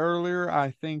said earlier,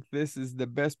 I think this is the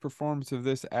best performance of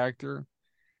this actor.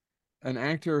 An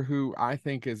actor who I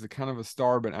think is a kind of a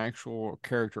star, but actual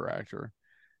character actor.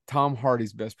 Tom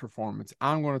Hardy's best performance.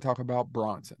 I'm going to talk about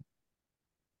Bronson.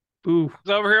 Ooh. It's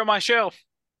over here on my shelf.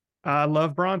 I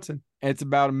love Bronson. It's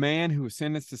about a man who was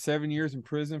sentenced to 7 years in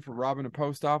prison for robbing a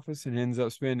post office and ends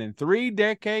up spending 3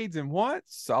 decades in what?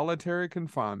 Solitary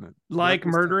confinement. Like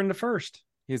Murder in the First.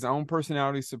 His own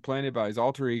personality supplanted by his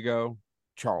alter ego,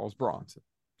 Charles Bronson.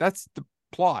 That's the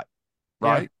plot,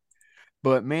 right? Yeah.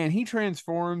 But man, he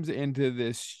transforms into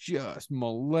this just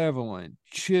malevolent,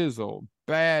 chiseled,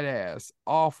 badass,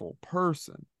 awful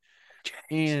person.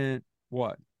 James. And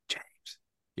what? James.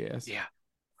 Yes. Yeah.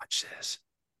 Watch this.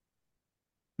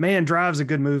 Man Drive's a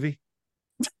good movie.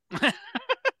 Is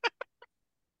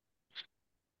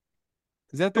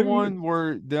that the one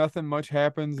where nothing much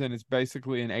happens and it's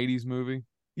basically an 80s movie?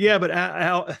 Yeah,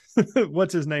 but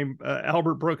what's his name?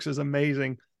 Albert Brooks is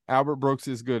amazing. Albert Brooks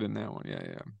is good in that one.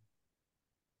 Yeah.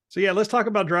 So yeah, let's talk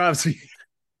about Drive.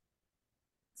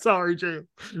 Sorry, Jay.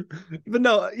 But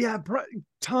no, yeah,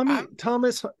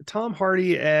 Tom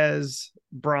Hardy as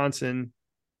Bronson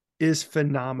is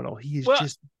phenomenal. He is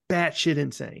just batshit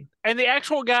insane. And the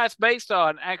actual guy it's based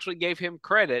on actually gave him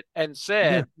credit and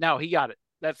said, "No, he got it.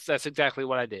 That's exactly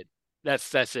what I did.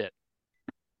 That's it."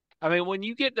 I mean, when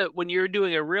you're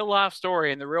doing a real life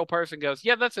story and the real person goes,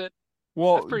 "Yeah, that's it."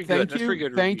 Well, that's pretty good. That's pretty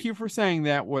good. Thank you for saying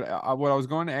that. What I was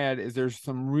going to add is there's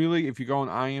some really, if you go on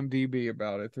IMDb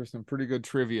about it, there's some pretty good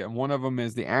trivia. And one of them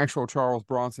is the actual Charles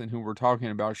Bronson, who we're talking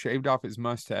about, shaved off his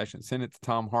mustache and sent it to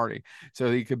Tom Hardy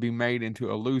so he could be made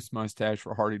into a loose mustache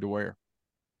for Hardy to wear.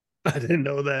 I didn't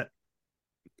know that.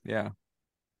 Yeah.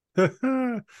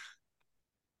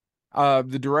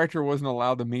 The director wasn't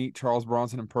allowed to meet Charles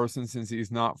Bronson in person since he's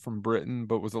not from Britain,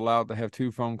 but was allowed to have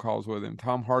 2 phone calls with him.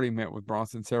 Tom Hardy met with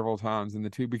Bronson several times, and the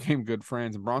two became good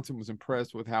friends. And Bronson was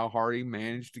impressed with how Hardy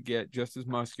managed to get just as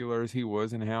muscular as he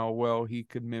was and how well he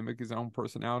could mimic his own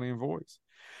personality and voice.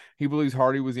 He believes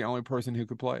Hardy was the only person who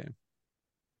could play him,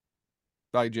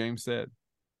 like James said.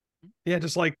 Yeah,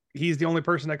 just like he's the only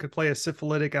person that could play a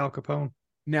syphilitic Al Capone.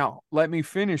 Now, let me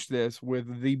finish this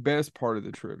with the best part of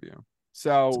the trivia.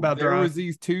 So there was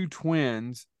these 2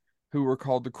 twins who were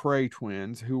called the Cray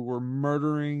twins who were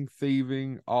murdering,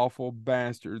 thieving, awful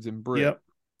bastards in Britain. Yep.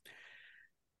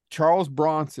 Charles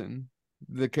Bronson,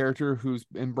 the character who's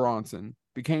in Bronson,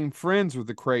 became friends with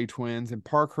the Cray twins in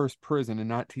Parkhurst Prison in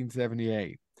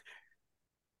 1978.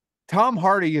 Tom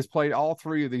Hardy has played all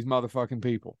 3 of these motherfucking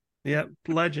people. Yep,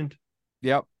 legend.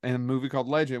 Yep, and a movie called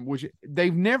Legend, which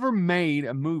they've never made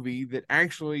a movie that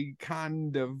actually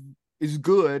kind of is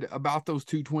good about those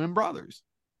 2 twin brothers.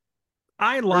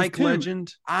 I like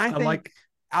Legend. I like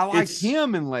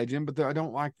him in Legend, but I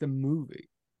don't like the movie.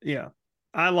 Yeah,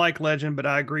 I like Legend, but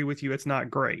I agree with you. It's not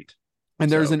great.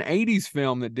 And there's an 80s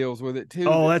film that deals with it too.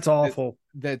 Oh, that's awful.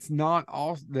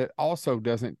 That also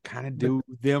doesn't kind of do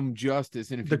them justice.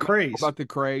 And if the Craze about the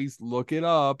Craze, look it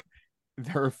up.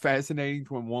 They're fascinating.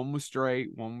 When one was straight,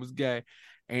 one was gay,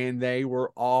 and they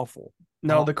were awful.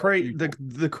 No, the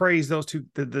Craze, those two,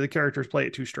 the characters play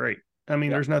it too straight. I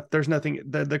mean, there's nothing.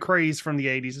 The Craze from the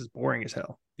 80s is boring as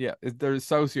hell. Yeah, they're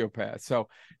sociopaths. So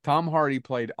Tom Hardy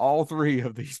played all 3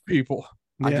 of these people.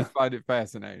 Yeah. I just find it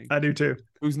fascinating. I do too.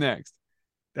 Who's next?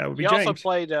 That would be He James. Also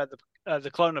played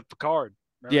the clone of Picard.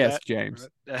 Yes, James.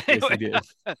 Yes, he did.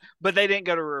 But they didn't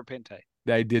go to Repente.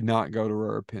 They did not go to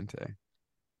Repente.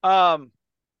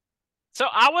 So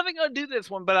I wasn't going to do this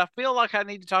one, but I feel like I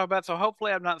need to talk about it. So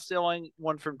hopefully I'm not stealing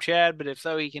one from Chad, but if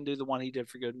so, he can do the one he did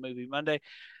for Good Movie Monday.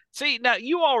 See, now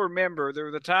you all remember there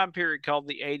was a time period called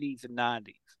the 80s and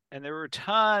 90s, and there were a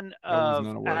ton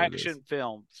of action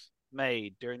films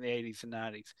made during the 80s and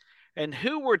 90s. And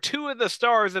who were two of the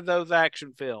stars of those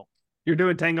action films? You're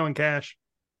doing Tango and Cash.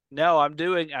 No, I'm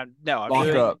doing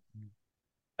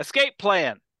Escape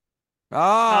Plan.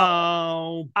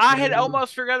 Oh, I had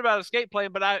almost forgot about Escape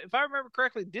Plan, but if I remember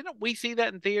correctly, didn't we see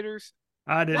that in theaters?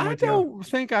 I didn't. I don't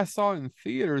think I saw it in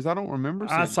theaters. I don't remember.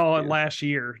 I saw it last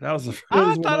year. That was.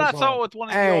 I thought I saw it with one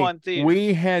of you on theater.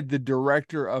 We had the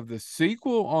director of the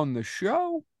sequel on the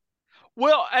show.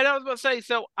 Well, and I was going to say,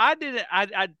 so I didn't.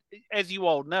 I, as you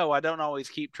all know, I don't always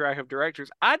keep track of directors.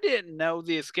 I didn't know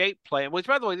the Escape Plan, which,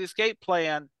 by the way, the Escape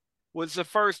Plan was the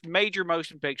first major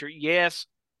motion picture. Yes.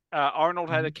 Arnold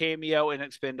had a cameo in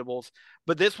Expendables,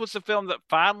 but this was the film that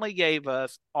finally gave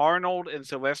us Arnold and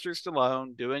Sylvester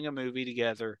Stallone doing a movie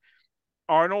together.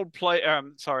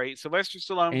 Sylvester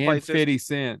Stallone plays 50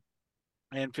 Cent.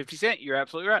 And 50 Cent, you're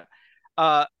absolutely right.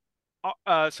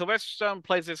 Sylvester Stallone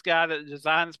plays this guy that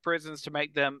designs prisons to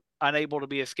make them unable to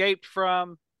be escaped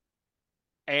from,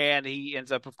 and he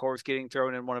ends up, of course, getting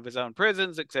thrown in one of his own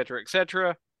prisons, etc.,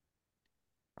 etc.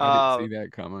 I didn't see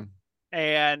that coming.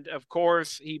 And of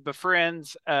course, he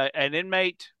befriends an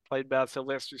inmate played by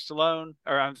Sylvester Stallone,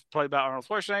 or played by Arnold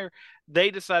Schwarzenegger.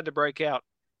 They decide to break out.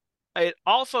 It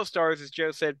also stars, as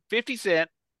Joe said, 50 Cent,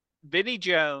 Vinnie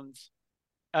Jones,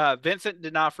 Vincent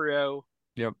D'Onofrio,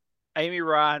 Amy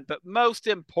Ryan, but most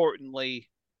importantly,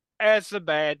 as the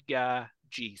bad guy,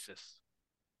 Jesus.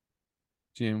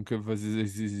 Jim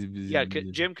Caviezel. Yeah,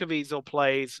 Jim Caviezel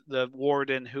plays the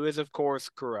warden, who is, of course,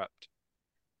 corrupt.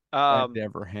 That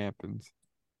never happens.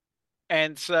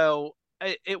 And so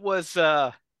it was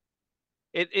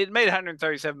it made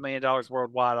 $137 million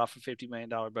worldwide off a $50 million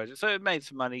budget. So it made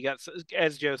some money. Got,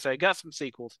 as Joe said, got some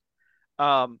sequels.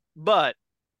 But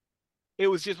it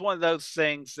was just one of those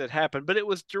things that happened. But it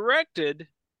was directed.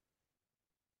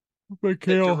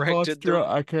 Mikhail Hofstra.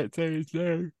 I can't say his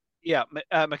name. Yeah,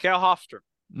 Mikhail Hofstra.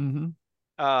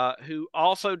 Mm-hmm. Who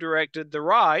also directed The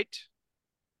Right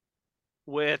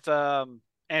with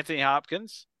Anthony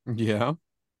Hopkins. Yeah.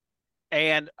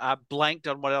 And I blanked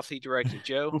on what else he directed,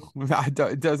 Joe.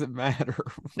 It doesn't matter.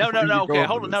 No. Okay,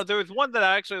 hold on. No, there was one that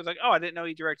I actually was like, oh, I didn't know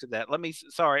he directed that.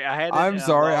 Sorry, I had. I'm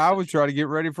sorry. I was trying to get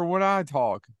ready for when I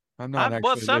talk. I'm not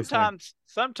actually. Well,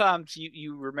 sometimes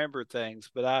you remember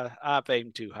things, but I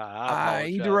aimed too high.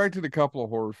 He directed a couple of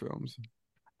horror films.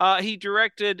 He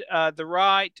directed The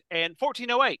Right and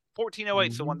 1408.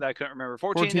 1408 is the one that I couldn't remember.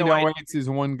 1408 is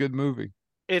one good movie.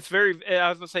 It's very. I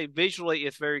was gonna say visually,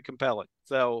 it's very compelling.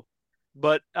 So.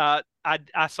 But I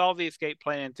saw the Escape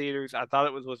Plan in theaters. I thought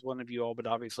it was with one of you all, but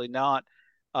obviously not.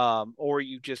 Or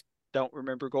you just don't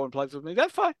remember going places with me.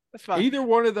 That's fine. Either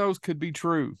one of those could be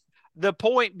true. The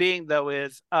point being, though,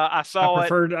 is I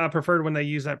preferred when they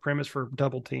use that premise for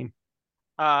Double Team.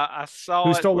 I saw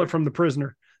Who stole it from the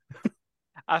prisoner.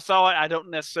 I saw it. I don't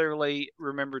necessarily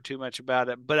remember too much about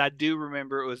it, but I do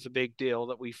remember it was a big deal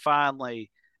that we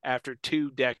finally, after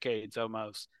 2 decades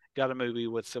almost, got a movie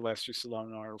with Sylvester Stallone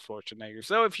and Arnold Schwarzenegger.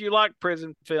 So if you like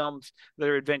prison films that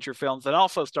are adventure films and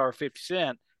also star 50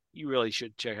 Cent, you really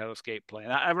should check out Escape Plan.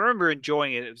 I remember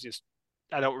enjoying it. It was just,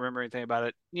 I don't remember anything about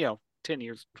it, 10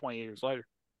 years, 20 years later.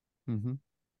 Mm-hmm.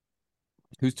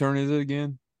 Whose turn is it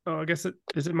again? Oh, I guess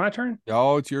is it my turn?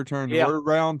 Oh, it's your turn. Yeah. We're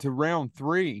round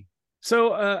 3.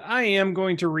 So I am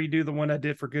going to redo the one I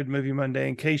did for Good Movie Monday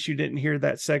in case you didn't hear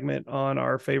that segment on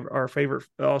our favorite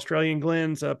Australian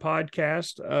Glenn's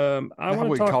podcast. I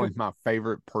want to call him my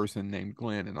favorite person named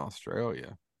Glenn in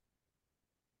Australia.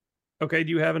 Okay,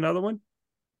 do you have another one?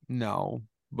 No,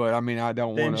 but I mean I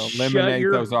don't want to eliminate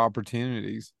those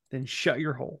opportunities. Then shut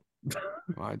your hole.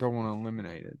 I don't want to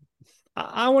eliminate it.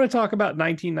 I want to talk about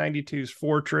 1992's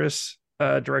Fortress,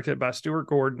 directed by Stuart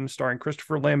Gordon, starring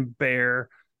Christopher Lambert.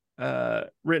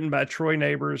 Written by Troy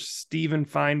Neighbors, Steven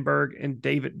Feinberg, and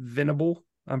David Venable.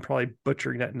 I'm probably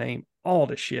butchering that name all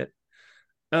to shit.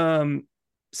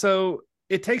 So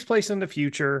it takes place in the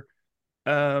future.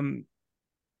 And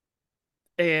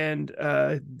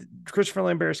Christopher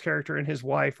Lambert's character and his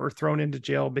wife are thrown into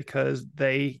jail because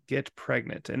they get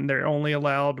pregnant, and they're only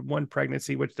allowed one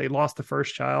pregnancy, which they lost the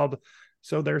first child.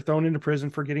 So they're thrown into prison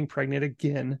for getting pregnant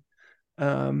again.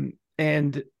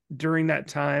 And during that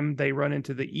time, they run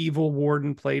into the evil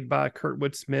warden played by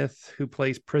Kurtwood Smith, who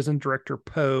plays prison director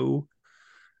Poe.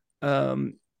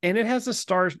 And it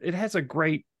has a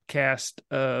great cast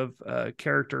of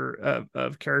character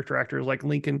actors like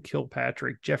Lincoln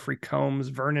Kilpatrick, Jeffrey Combs,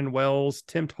 Vernon Wells,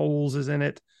 Tim Tolles is in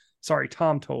it. Sorry,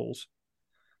 Tom Tolles.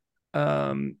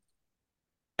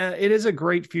 It is a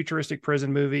great futuristic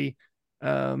prison movie.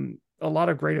 A lot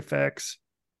of great effects,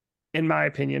 in my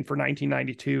opinion, for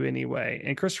 1992 anyway.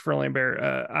 And Christopher Lambert,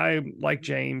 I, like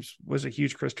James, was a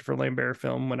huge Christopher Lambert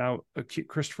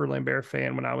Christopher Lambert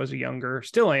fan when I was younger.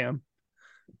 Still am.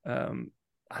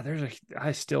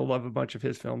 I still love a bunch of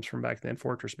his films from back then,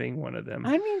 Fortress being one of them.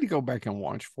 I need to go back and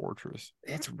watch Fortress.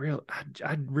 It's real.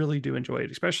 I really do enjoy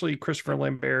it, especially Christopher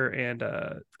Lambert and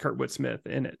Kurtwood Smith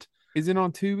in it. Is it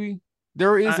on Tubi?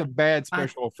 There is a bad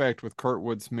special effect with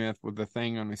Kurtwood Smith with the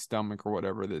thing on his stomach or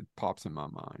whatever that pops in my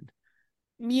mind.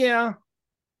 Yeah,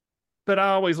 but I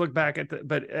always look back at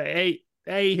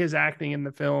his acting in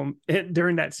the film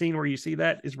during that scene where you see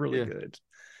that is really good.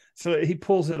 So he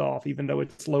pulls it off, even though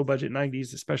it's low budget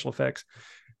 90s special effects.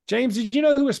 James, did you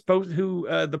know who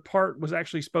the part was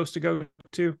actually supposed to go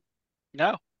to?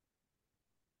 No.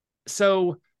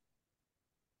 So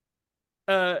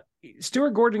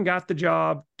Stuart Gordon got the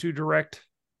job to direct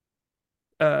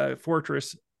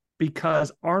Fortress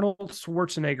because Arnold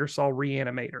Schwarzenegger saw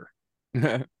Reanimator.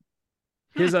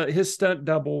 His stunt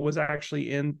double was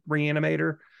actually in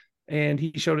Reanimator, and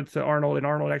he showed it to Arnold, and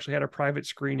Arnold actually had a private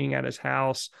screening at his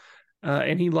house,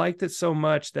 and he liked it so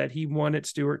much that he wanted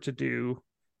Stuart to do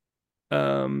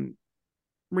Fortress.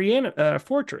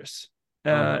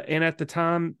 And at the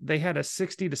time, they had a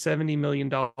 $60 to $70 million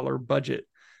budget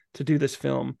to do this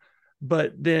film.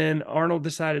 But then Arnold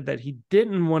decided that he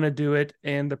didn't want to do it,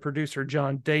 and the producer,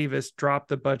 John Davis, dropped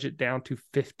the budget down to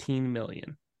 $15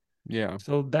 million. Yeah.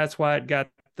 So that's why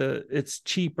it's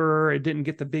cheaper. It didn't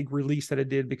get the big release that it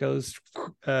did because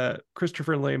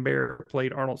Christopher Lambert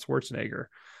played Arnold Schwarzenegger.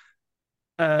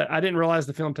 I didn't realize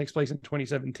the film takes place in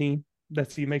 2017.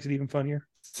 Makes it even funnier.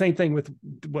 Same thing with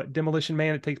Demolition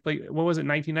Man. It takes place. What was it?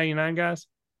 1999, guys?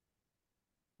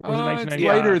 Or was it it's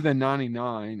later than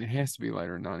 99. It has to be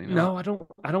later than 99. No,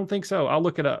 I don't think so. I'll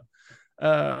look it up.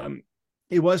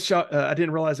 It was shot. I didn't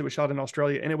realize it was shot in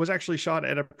Australia, and it was actually shot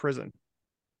at a prison.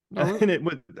 And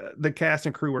the cast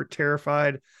and crew were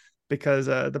terrified because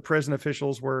the prison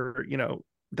officials were,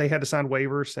 they had to sign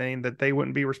waivers saying that they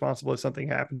wouldn't be responsible if something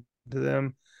happened to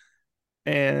them.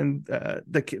 And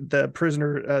the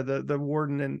prisoner, the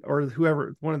warden or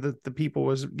whoever, one of the people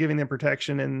was giving them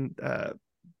protection, and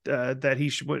that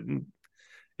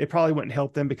it probably wouldn't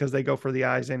help them because they go for the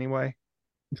eyes anyway.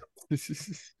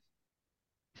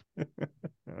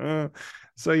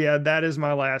 So yeah, that is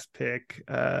my last pick.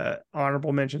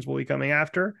 Honorable mentions will be coming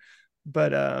after,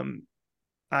 but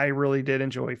I really did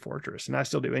enjoy Fortress, and I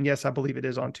still do. And yes, I believe it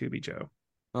is on Tubi, Joe.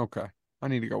 Okay, I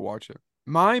need to go watch it.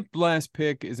 My last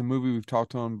pick is a movie we've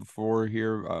talked on before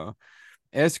here.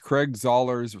 S. Craig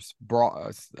Zahler's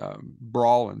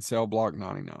Brawl in Cell Block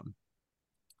 99.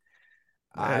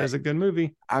 That is a good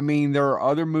movie. I mean, there are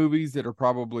other movies that are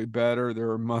probably better.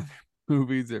 There are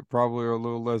movies that probably are a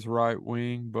little less right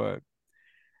wing, but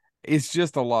it's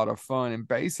just a lot of fun. And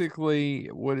basically,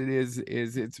 what it is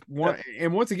it's one.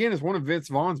 And once again, it's one of Vince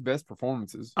Vaughn's best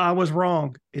performances. I was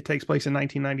wrong. It takes place in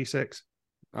 1996.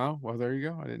 Oh, well, there you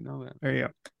go. I didn't know that. There you go.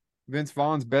 Vince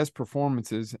Vaughn's best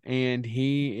performances, and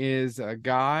he is a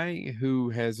guy who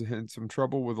has had some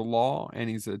trouble with the law, and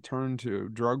he's turned to a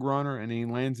drug runner, and he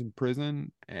lands in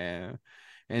prison, and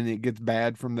it gets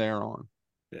bad from there on.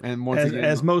 And once again,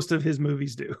 as most of his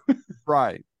movies do.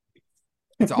 Right.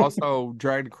 It's also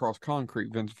Dragged Across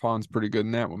Concrete. Vince Vaughn's pretty good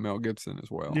in that with Mel Gibson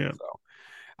as well. Yeah. So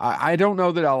I don't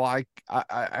know that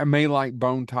I may like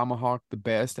Bone Tomahawk the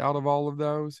best out of all of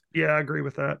those. Yeah, I agree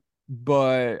with that.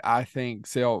 But I think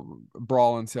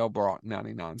Brawl in Cell Block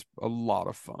 99 is a lot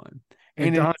of fun.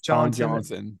 And Don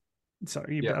Johnson.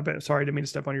 Sorry, sorry, didn't mean to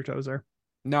step on your toes there.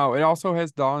 No, it also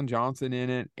has Don Johnson in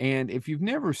it. And if you've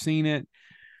never seen it,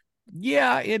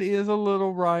 yeah, it is a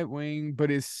little right wing,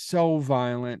 but it's so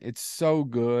violent. It's so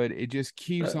good. It just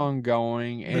keeps on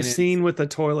going. And the scene with the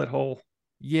toilet hole.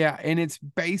 Yeah, and it's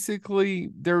basically,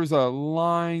 there's a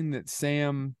line that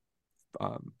Sam,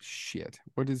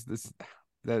 what is this?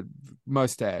 The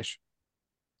mustache.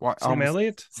 Sam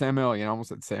Elliott? Sam Elliott. I almost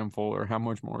said Sam Fuller. How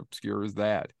much more obscure is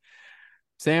that?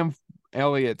 Sam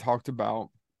Elliott talked about,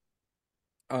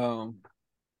 oh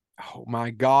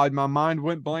my God, my mind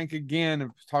went blank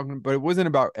again. But it wasn't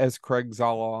about S. Craig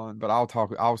Zahler, but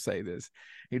I'll say this.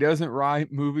 He doesn't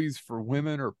write movies for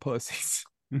women or pussies.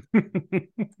 And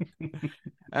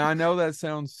I know that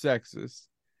sounds sexist.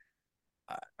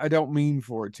 I don't mean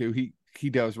for it to. He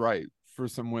does write for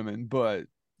some women, but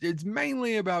it's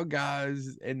mainly about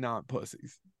guys and not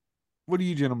pussies. What do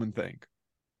you gentlemen think?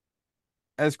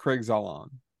 as Craig Zalon.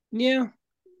 Yeah,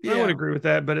 I would agree with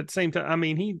that. But at the same time, I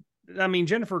mean,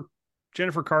 Jennifer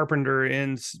Carpenter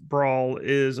in Brawl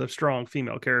is a strong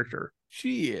female character.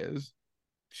 She is.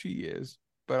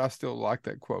 But I still like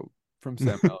that quote from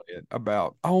Sam Elliott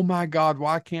about, oh my God,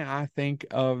 why can't I think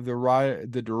of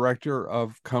the director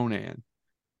of Conan?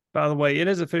 By the way, it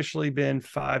has officially been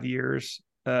 5 years.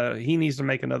 He needs to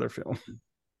make another film.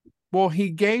 Well, he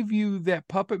gave you that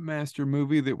Puppet Master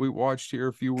movie that we watched here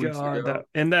a few weeks ago.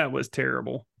 That was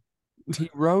terrible. He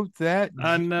wrote that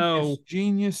I know.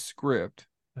 Genius script.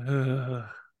 All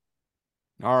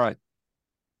right.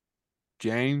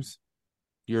 James,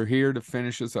 you're here to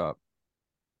finish us up.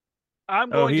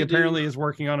 He apparently is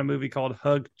working on a movie called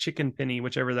Hug Chicken Penny,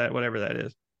 whatever that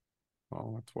is.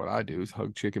 Well, that's what I do, is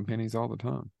hug chicken pennies all the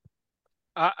time.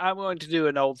 I'm going to do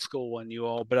an old school one, you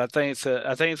all, but I think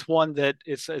it's one that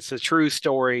it's a true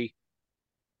story,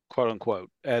 quote unquote,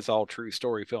 as all true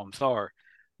story films are.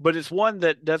 But it's one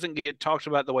that doesn't get talked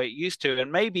about the way it used to.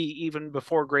 And maybe even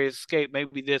before Great Escape,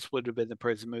 maybe this would have been the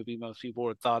prison movie most people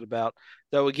would have thought about,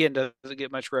 though again doesn't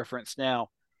get much reference now.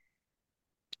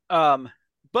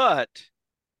 But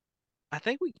I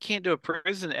think we can't do a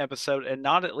prison episode and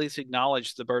not at least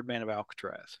acknowledge the Birdman of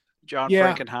Alcatraz. John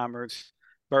Frankenheimer's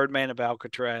Birdman of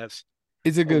Alcatraz.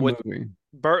 It's a good movie.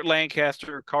 Burt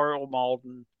Lancaster, Carl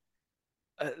Malden.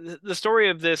 The story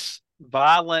of this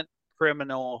violent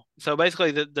criminal. So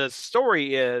basically, the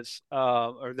story is,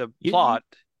 or the plot.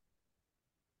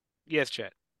 Yes,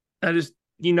 Chad.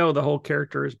 The whole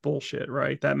character is bullshit,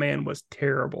 right? That man was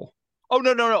terrible. Oh,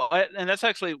 no. And that's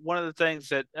actually one of the things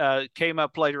that came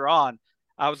up later on.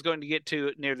 I was going to get to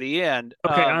it near the end.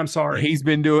 Okay, I'm sorry. He's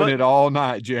been doing it all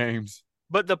night, James.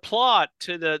 But the plot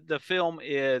to the film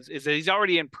is that he's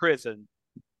already in prison,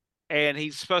 and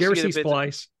he's supposed to get a visit.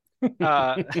 Splice?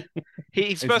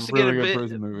 He's supposed to get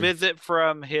a visit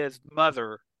from his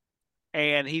mother,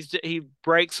 and he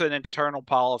breaks an internal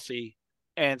policy,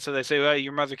 and so they say, well,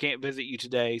 your mother can't visit you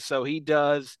today. So he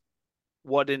does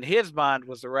what in his mind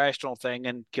was the rational thing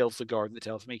and kills the guard that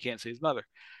tells him he can't see his mother,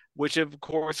 which of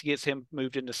course gets him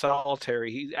moved into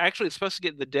solitary. He's actually supposed to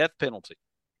get the death penalty.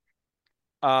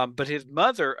 But his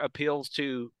mother appeals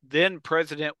to then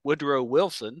President Woodrow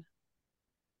Wilson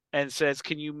and says,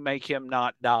 can you make him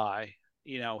not die?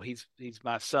 He's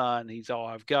my son. He's all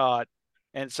I've got.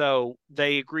 And so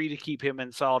they agree to keep him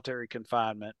in solitary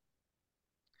confinement.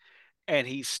 And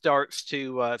he starts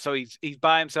to, so he's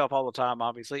by himself all the time,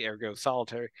 obviously, ergo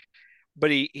solitary. But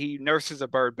he nurses a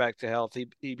bird back to health.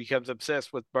 He becomes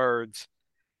obsessed with birds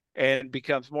and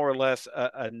becomes more or less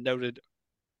a noted,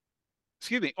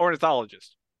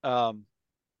 ornithologist. And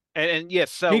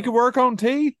yes, so he could work on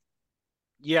teeth.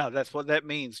 Yeah, that's what that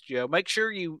means, Joe. Make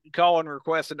sure you call and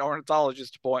request an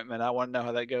ornithologist appointment. I want to know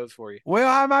how that goes for you.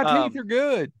 Well, my teeth are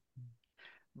good.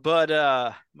 But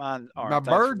mine aren't. My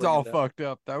bird's all fucked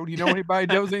up though. Do you know anybody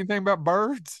knows anything about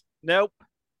birds? Nope.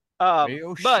 But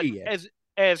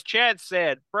as Chad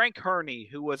said, Frank Herney,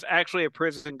 who was actually a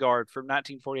prison guard from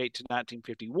 1948 to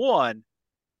 1951,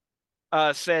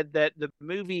 said that the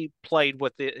movie played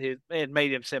with it and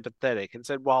made him sympathetic, and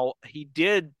said while he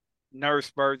did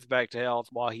nurse birds back to health,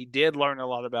 while he did learn a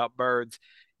lot about birds,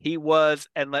 he was,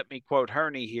 and let me quote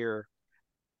Herney here,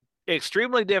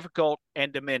 extremely difficult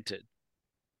and demented.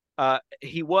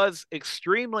 He was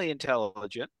extremely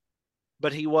intelligent,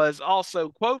 but he was also,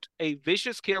 quote, a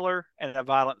vicious killer and a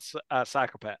violent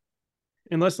psychopath.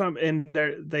 He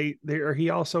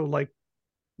also like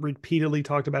repeatedly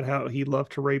talked about how he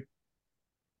loved to rape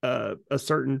a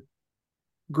certain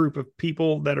group of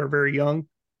people that are very young.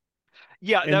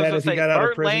 Yeah, and that if he got out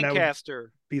of prison, Lancaster,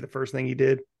 that would be the first thing he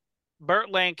did.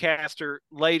 Burt Lancaster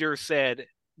later said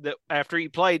that after he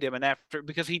played him, and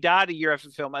because he died a year after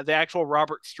the film, the actual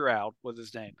Robert Stroud was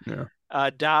his name. Yeah.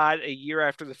 Died a year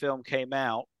after the film came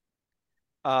out,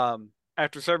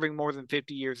 after serving more than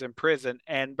 50 years in prison.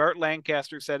 And Burt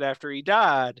Lancaster said after he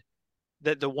died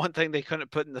that the one thing they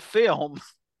couldn't put in the film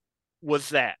was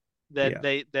that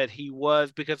he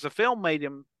was, because the film made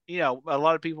him, a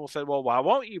lot of people said, well, why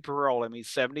won't you parole him? He's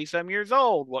 70-some years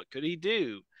old. What could he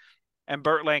do? And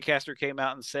Burt Lancaster came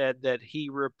out and said that he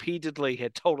repeatedly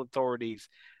had told authorities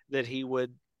that he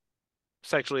would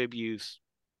sexually abuse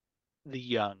the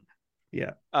young.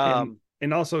 Yeah.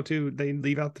 And also, too, they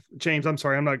leave out James, I'm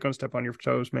sorry, I'm not going to step on your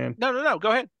toes, man. No,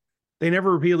 go ahead. They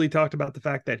never repeatedly talked about the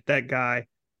fact that guy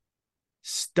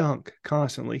stunk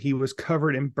constantly. He was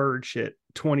covered in bird shit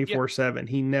 24/7.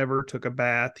 He never took a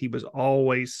bath. He was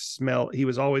always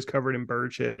covered in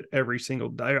bird shit every single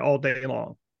day, all day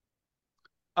long.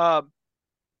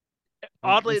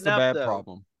 Oddly enough,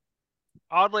 problem.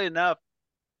 Oddly enough,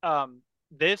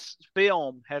 this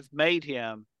film has made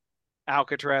him,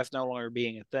 Alcatraz no longer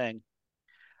being a thing,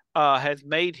 has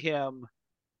made him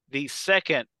the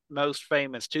second most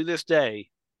famous to this day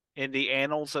in the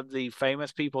annals of the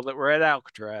famous people that were at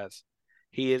Alcatraz.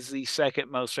 He is the second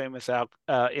most famous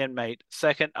inmate,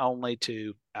 second only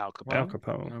to Al Capone. Al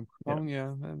Capone. Al Capone,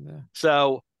 yeah.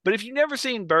 So, but if you've never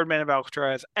seen Birdman of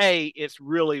Alcatraz, it's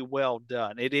really well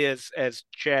done. It is, as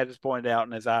Chad has pointed out,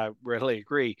 and as I readily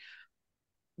agree,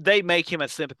 they make him a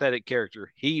sympathetic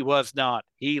character. He was not.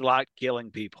 He liked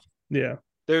killing people. Yeah.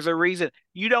 There's a reason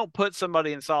you don't put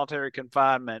somebody in solitary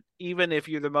confinement, even if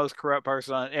you're the most corrupt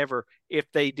person on ever, if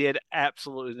they did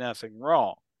absolutely nothing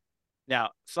wrong.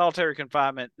 Now, solitary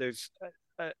confinement, there's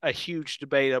a huge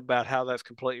debate about how that's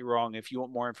completely wrong. If you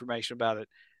want more information about it,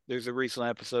 there's a recent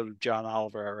episode of John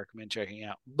Oliver I recommend checking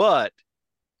out. But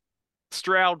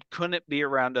Stroud couldn't be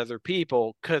around other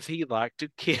people because he liked to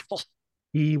kill.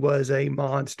 He was a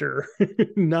monster,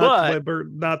 not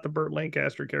the Burt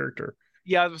Lancaster character.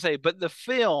 Yeah, I was gonna say, but the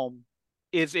film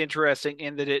is interesting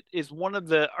in that it is one of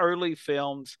the early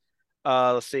films.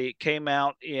 Let's see, it came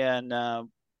out in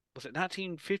was it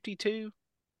 1952?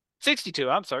 62.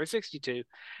 I'm sorry, 62.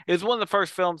 It was one of the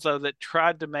first films though that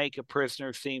tried to make a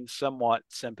prisoner seem somewhat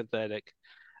sympathetic.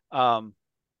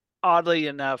 Oddly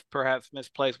enough, perhaps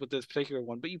misplaced with this particular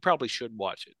one, but you probably should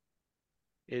watch it.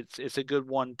 It's a good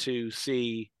one to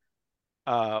see,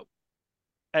 at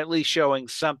least showing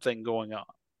something going on.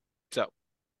 So,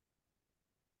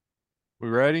 we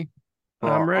ready?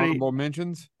 I'm ready. Honorable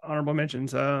mentions. Honorable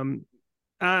mentions.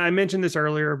 I mentioned this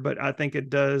earlier, but I think it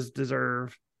does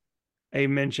deserve a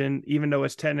mention, even though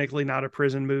it's technically not a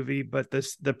prison movie. But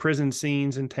the prison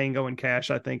scenes in Tango and Cash,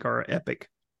 I think, are epic.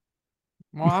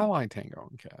 Well, I like Tango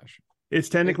and Cash. It's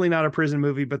technically not a prison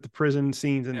movie, but the prison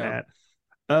scenes in that.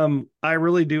 I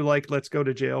really do like Let's Go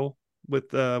to Jail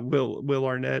with Will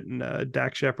Arnett and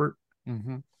Dak Shepard.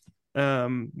 Mm-hmm.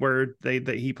 Where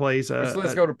he plays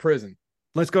Let's Go to Prison.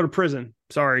 Let's Go to Prison.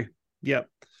 Sorry. Yep.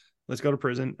 Let's Go to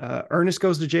Prison. Ernest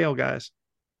Goes to Jail, guys.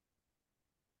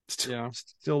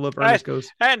 Still love Ernest Goes.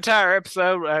 That entire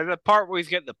episode, the part where he's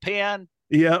getting the pen.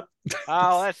 Yep.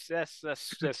 Oh, that's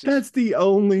the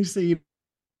only scene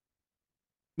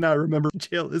I remember in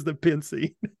jail is the pen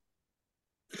scene.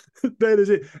 That is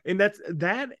it. And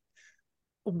that.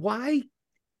 Why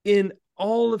in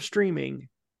all of streaming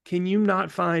can you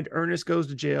not find Ernest Goes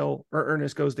to Jail or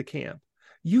Ernest Goes to Camp?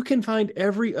 You can find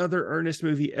every other Ernest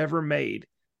movie ever made,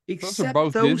 except those are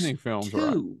both Disney films,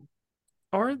 right?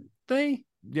 Are they?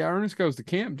 Yeah, Ernest Goes to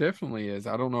Camp definitely is.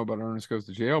 I don't know about Ernest Goes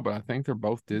to Jail, but I think they're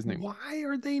both Disney. Why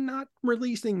are they not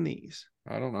releasing these?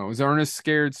 I don't know. Is Ernest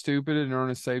Scared Stupid and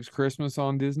Ernest Saves Christmas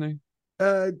on Disney?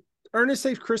 Ernest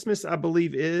Saves Christmas, I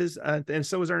believe, is, and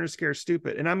so is Ernest Scared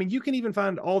Stupid. And I mean, you can even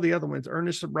find all the other ones.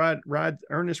 Ernest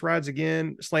Rides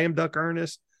Again, Slam Dunk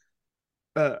Ernest,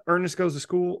 Ernest Goes to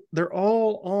School. They're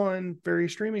all on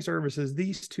various streaming services.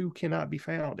 These two cannot be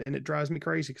found, and it drives me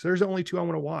crazy because there's only two I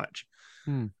want to watch.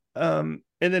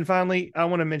 And then finally, I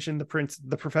want to mention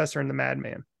the Professor and the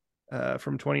Madman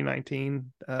from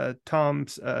 2019.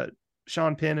 Tom's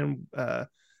Sean Penn and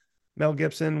Mel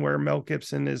Gibson, where Mel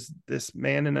Gibson is this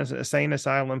man in a insane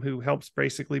asylum who helps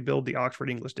basically build the Oxford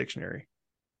English Dictionary.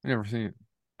 Never seen it.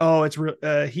 Oh, it's real.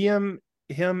 Him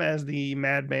as the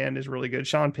madman is really good.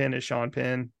 Sean Penn is Sean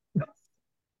Penn,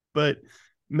 but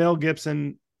Mel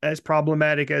Gibson, as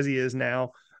problematic as he is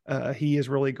now, he is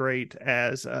really great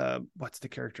as what's the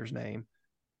character's name?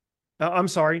 I'm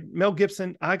sorry, Mel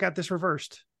Gibson. I got this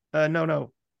reversed.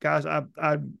 No, guys,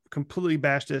 I completely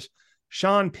bashed this.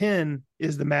 Sean Penn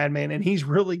is the madman, and he's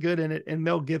really good in it. And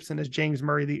Mel Gibson is James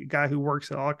Murray, the guy who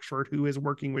works at Oxford, who is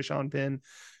working with Sean Penn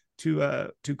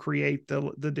to create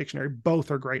the dictionary. Both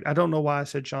are great. I don't know why I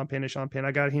said Sean Penn is Sean Penn.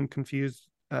 I got him confused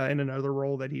in another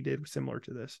role that he did similar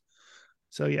to this.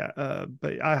 So yeah,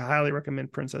 but I highly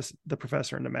recommend The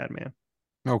Professor and the Madman.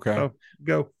 Okay, so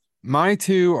go. My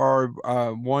two are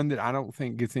one that I don't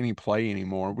think gets any play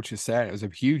anymore, which is sad. It was a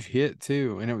huge hit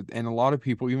too, and a lot of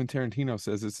people, even Tarantino,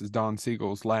 says this is Don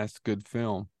Siegel's last good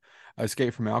film,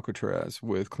 Escape from Alcatraz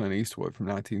with Clint Eastwood from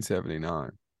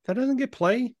 1979. That doesn't get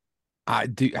play. I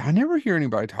never hear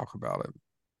anybody talk about it.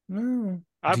 No,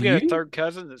 I've got a third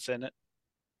cousin that's in it.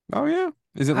 Oh yeah,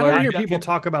 is it? I don't hear people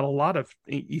talk about a lot of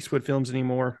Eastwood films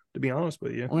anymore, to be honest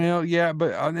with you. Well, yeah,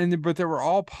 but they were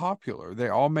all popular. They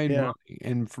all made money,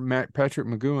 and from Patrick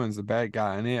McGowan's the bad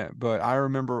guy in it. But I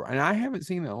remember, and I haven't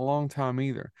seen it in a long time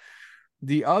either.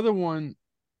 The other one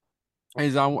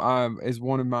is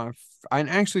one of my. I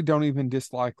actually don't even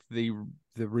dislike the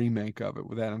remake of it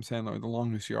with Adam Sandler, The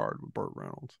Longest Yard with Burt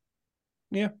Reynolds.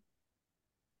 Yeah,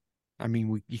 I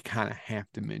mean, you kind of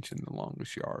have to mention The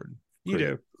Longest Yard. You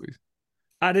do. Movies.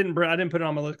 I didn't put it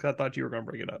on my list because I thought you were going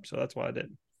to bring it up, so that's why I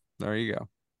didn't. There you go,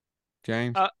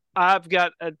 James. I've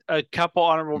got a couple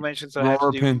honorable mentions that I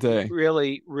have to do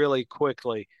really, really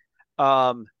quickly.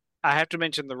 I have to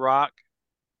mention The Rock.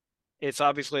 It's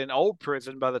obviously an old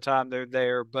prison by the time they're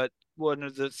there, but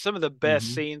some of the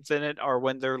best scenes in it are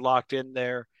when they're locked in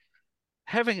there.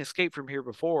 Having escaped from here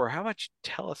before, how about you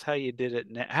tell us how you did it?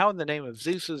 How in the name of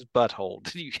Zeus's butthole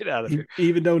did you get out of here?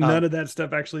 Even though none of that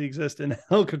stuff actually exists in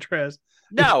Alcatraz.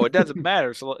 No, it doesn't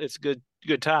matter. So it's good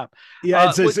time.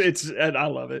 Yeah, it's I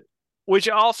love it. Which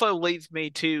also leads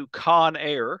me to Con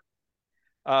Air,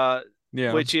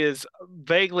 which is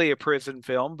vaguely a prison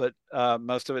film, but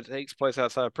most of it takes place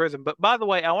outside of prison. But by the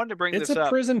way, I wanted to bring this up. It's a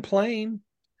prison plane.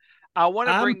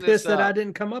 I'm pissed that I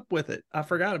didn't come up with it. I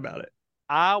forgot about it.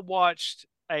 I watched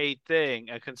a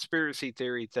conspiracy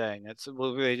theory thing. That's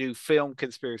where they do film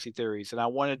conspiracy theories.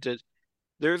 And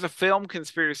there's a film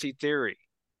conspiracy theory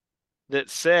that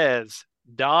says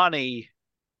Donnie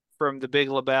from The Big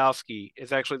Lebowski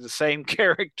is actually the same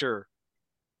character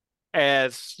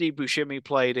as Steve Buscemi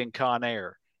played in Con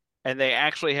Air. And they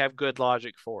actually have good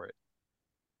logic for it.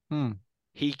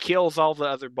 He kills all the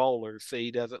other bowlers that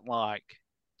he doesn't like.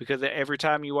 Because every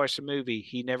time you watch the movie,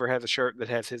 he never has a shirt that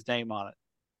has his name on it.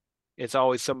 It's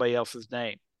always somebody else's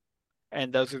name.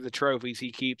 And those are the trophies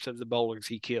he keeps of the bowlers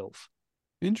he kills.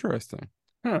 Interesting.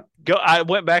 Huh. I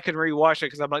went back and rewatched it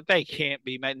because I'm like, they can't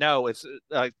be made. No, it's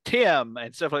Tim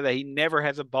and stuff like that. He never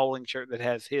has a bowling shirt that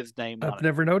has his name on it. I've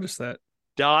never noticed that.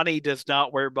 Donnie does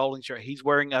not wear bowling shirt. He's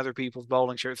wearing other people's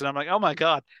bowling shirts. And I'm like, oh my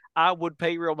God, I would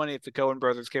pay real money if the Coen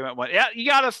brothers came out and went, yeah, you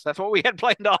got us. That's what we had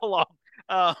planned all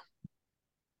along.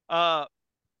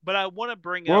 But I want to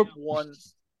bring up one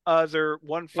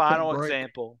final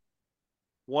example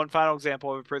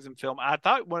of a prison film. I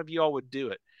thought one of you all would do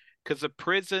it because the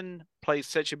prison plays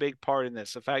such a big part in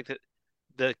this. The fact that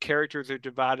the characters are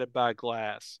divided by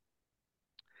glass.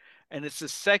 And it's the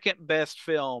second best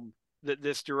film that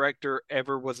this director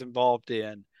ever was involved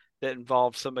in that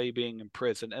involved somebody being in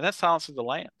prison. And that's Silence of the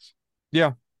Lambs.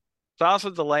 Yeah. Silence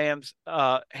of the Lambs,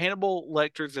 Hannibal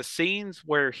Lecter's, the scenes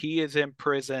where he is in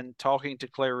prison talking to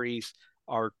Clarice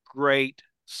are great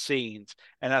scenes.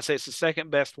 And I say it's the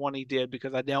second best one he did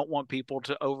because I don't want people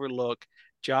to overlook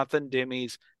Jonathan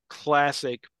Demme's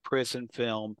classic prison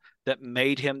film that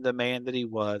made him the man that he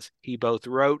was. He both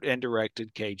wrote and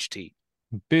directed Caged Heat.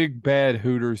 Big Bad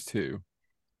Hooters too.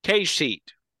 Caged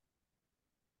Heat.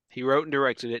 He wrote and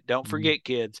directed it. Don't forget,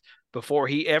 kids, before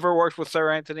he ever worked with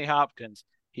Sir Anthony Hopkins,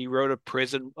 he wrote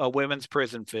a women's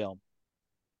prison film.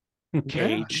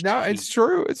 Caged. No, it's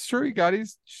true. It's true. He got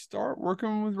his start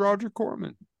working with Roger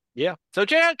Corman. Yeah. So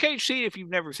check out Caged Heat if you've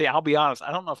never seen it. I'll be honest,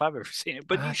 I don't know if I've ever seen it,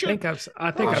 but you should. I think I've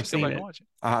seen it.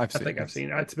 I think I've seen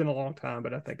it. It's been a long time,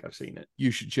 but I think I've seen it.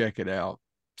 You should check it out.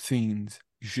 Scenes.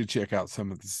 You should check out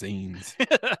some of the scenes.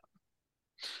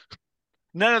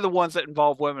 None of the ones that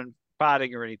involve women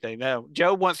fighting or anything. No.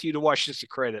 Joe wants you to watch just the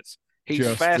credits. He's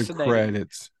just fascinated. The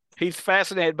credits. He's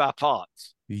fascinated by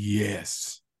fonts.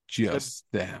 Yes. Just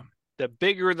them. The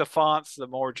bigger the fonts, the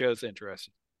more Joe's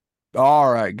interested.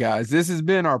 All right, guys. This has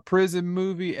been our prison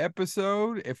movie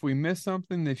episode. If we missed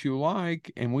something that you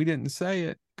like and we didn't say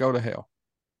it, go to hell.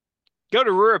 Go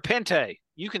to Rura Pente.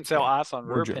 You can sell ice on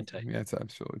Rura Pente. Yeah, that's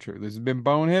absolutely true. This has been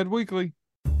Bonehead Weekly.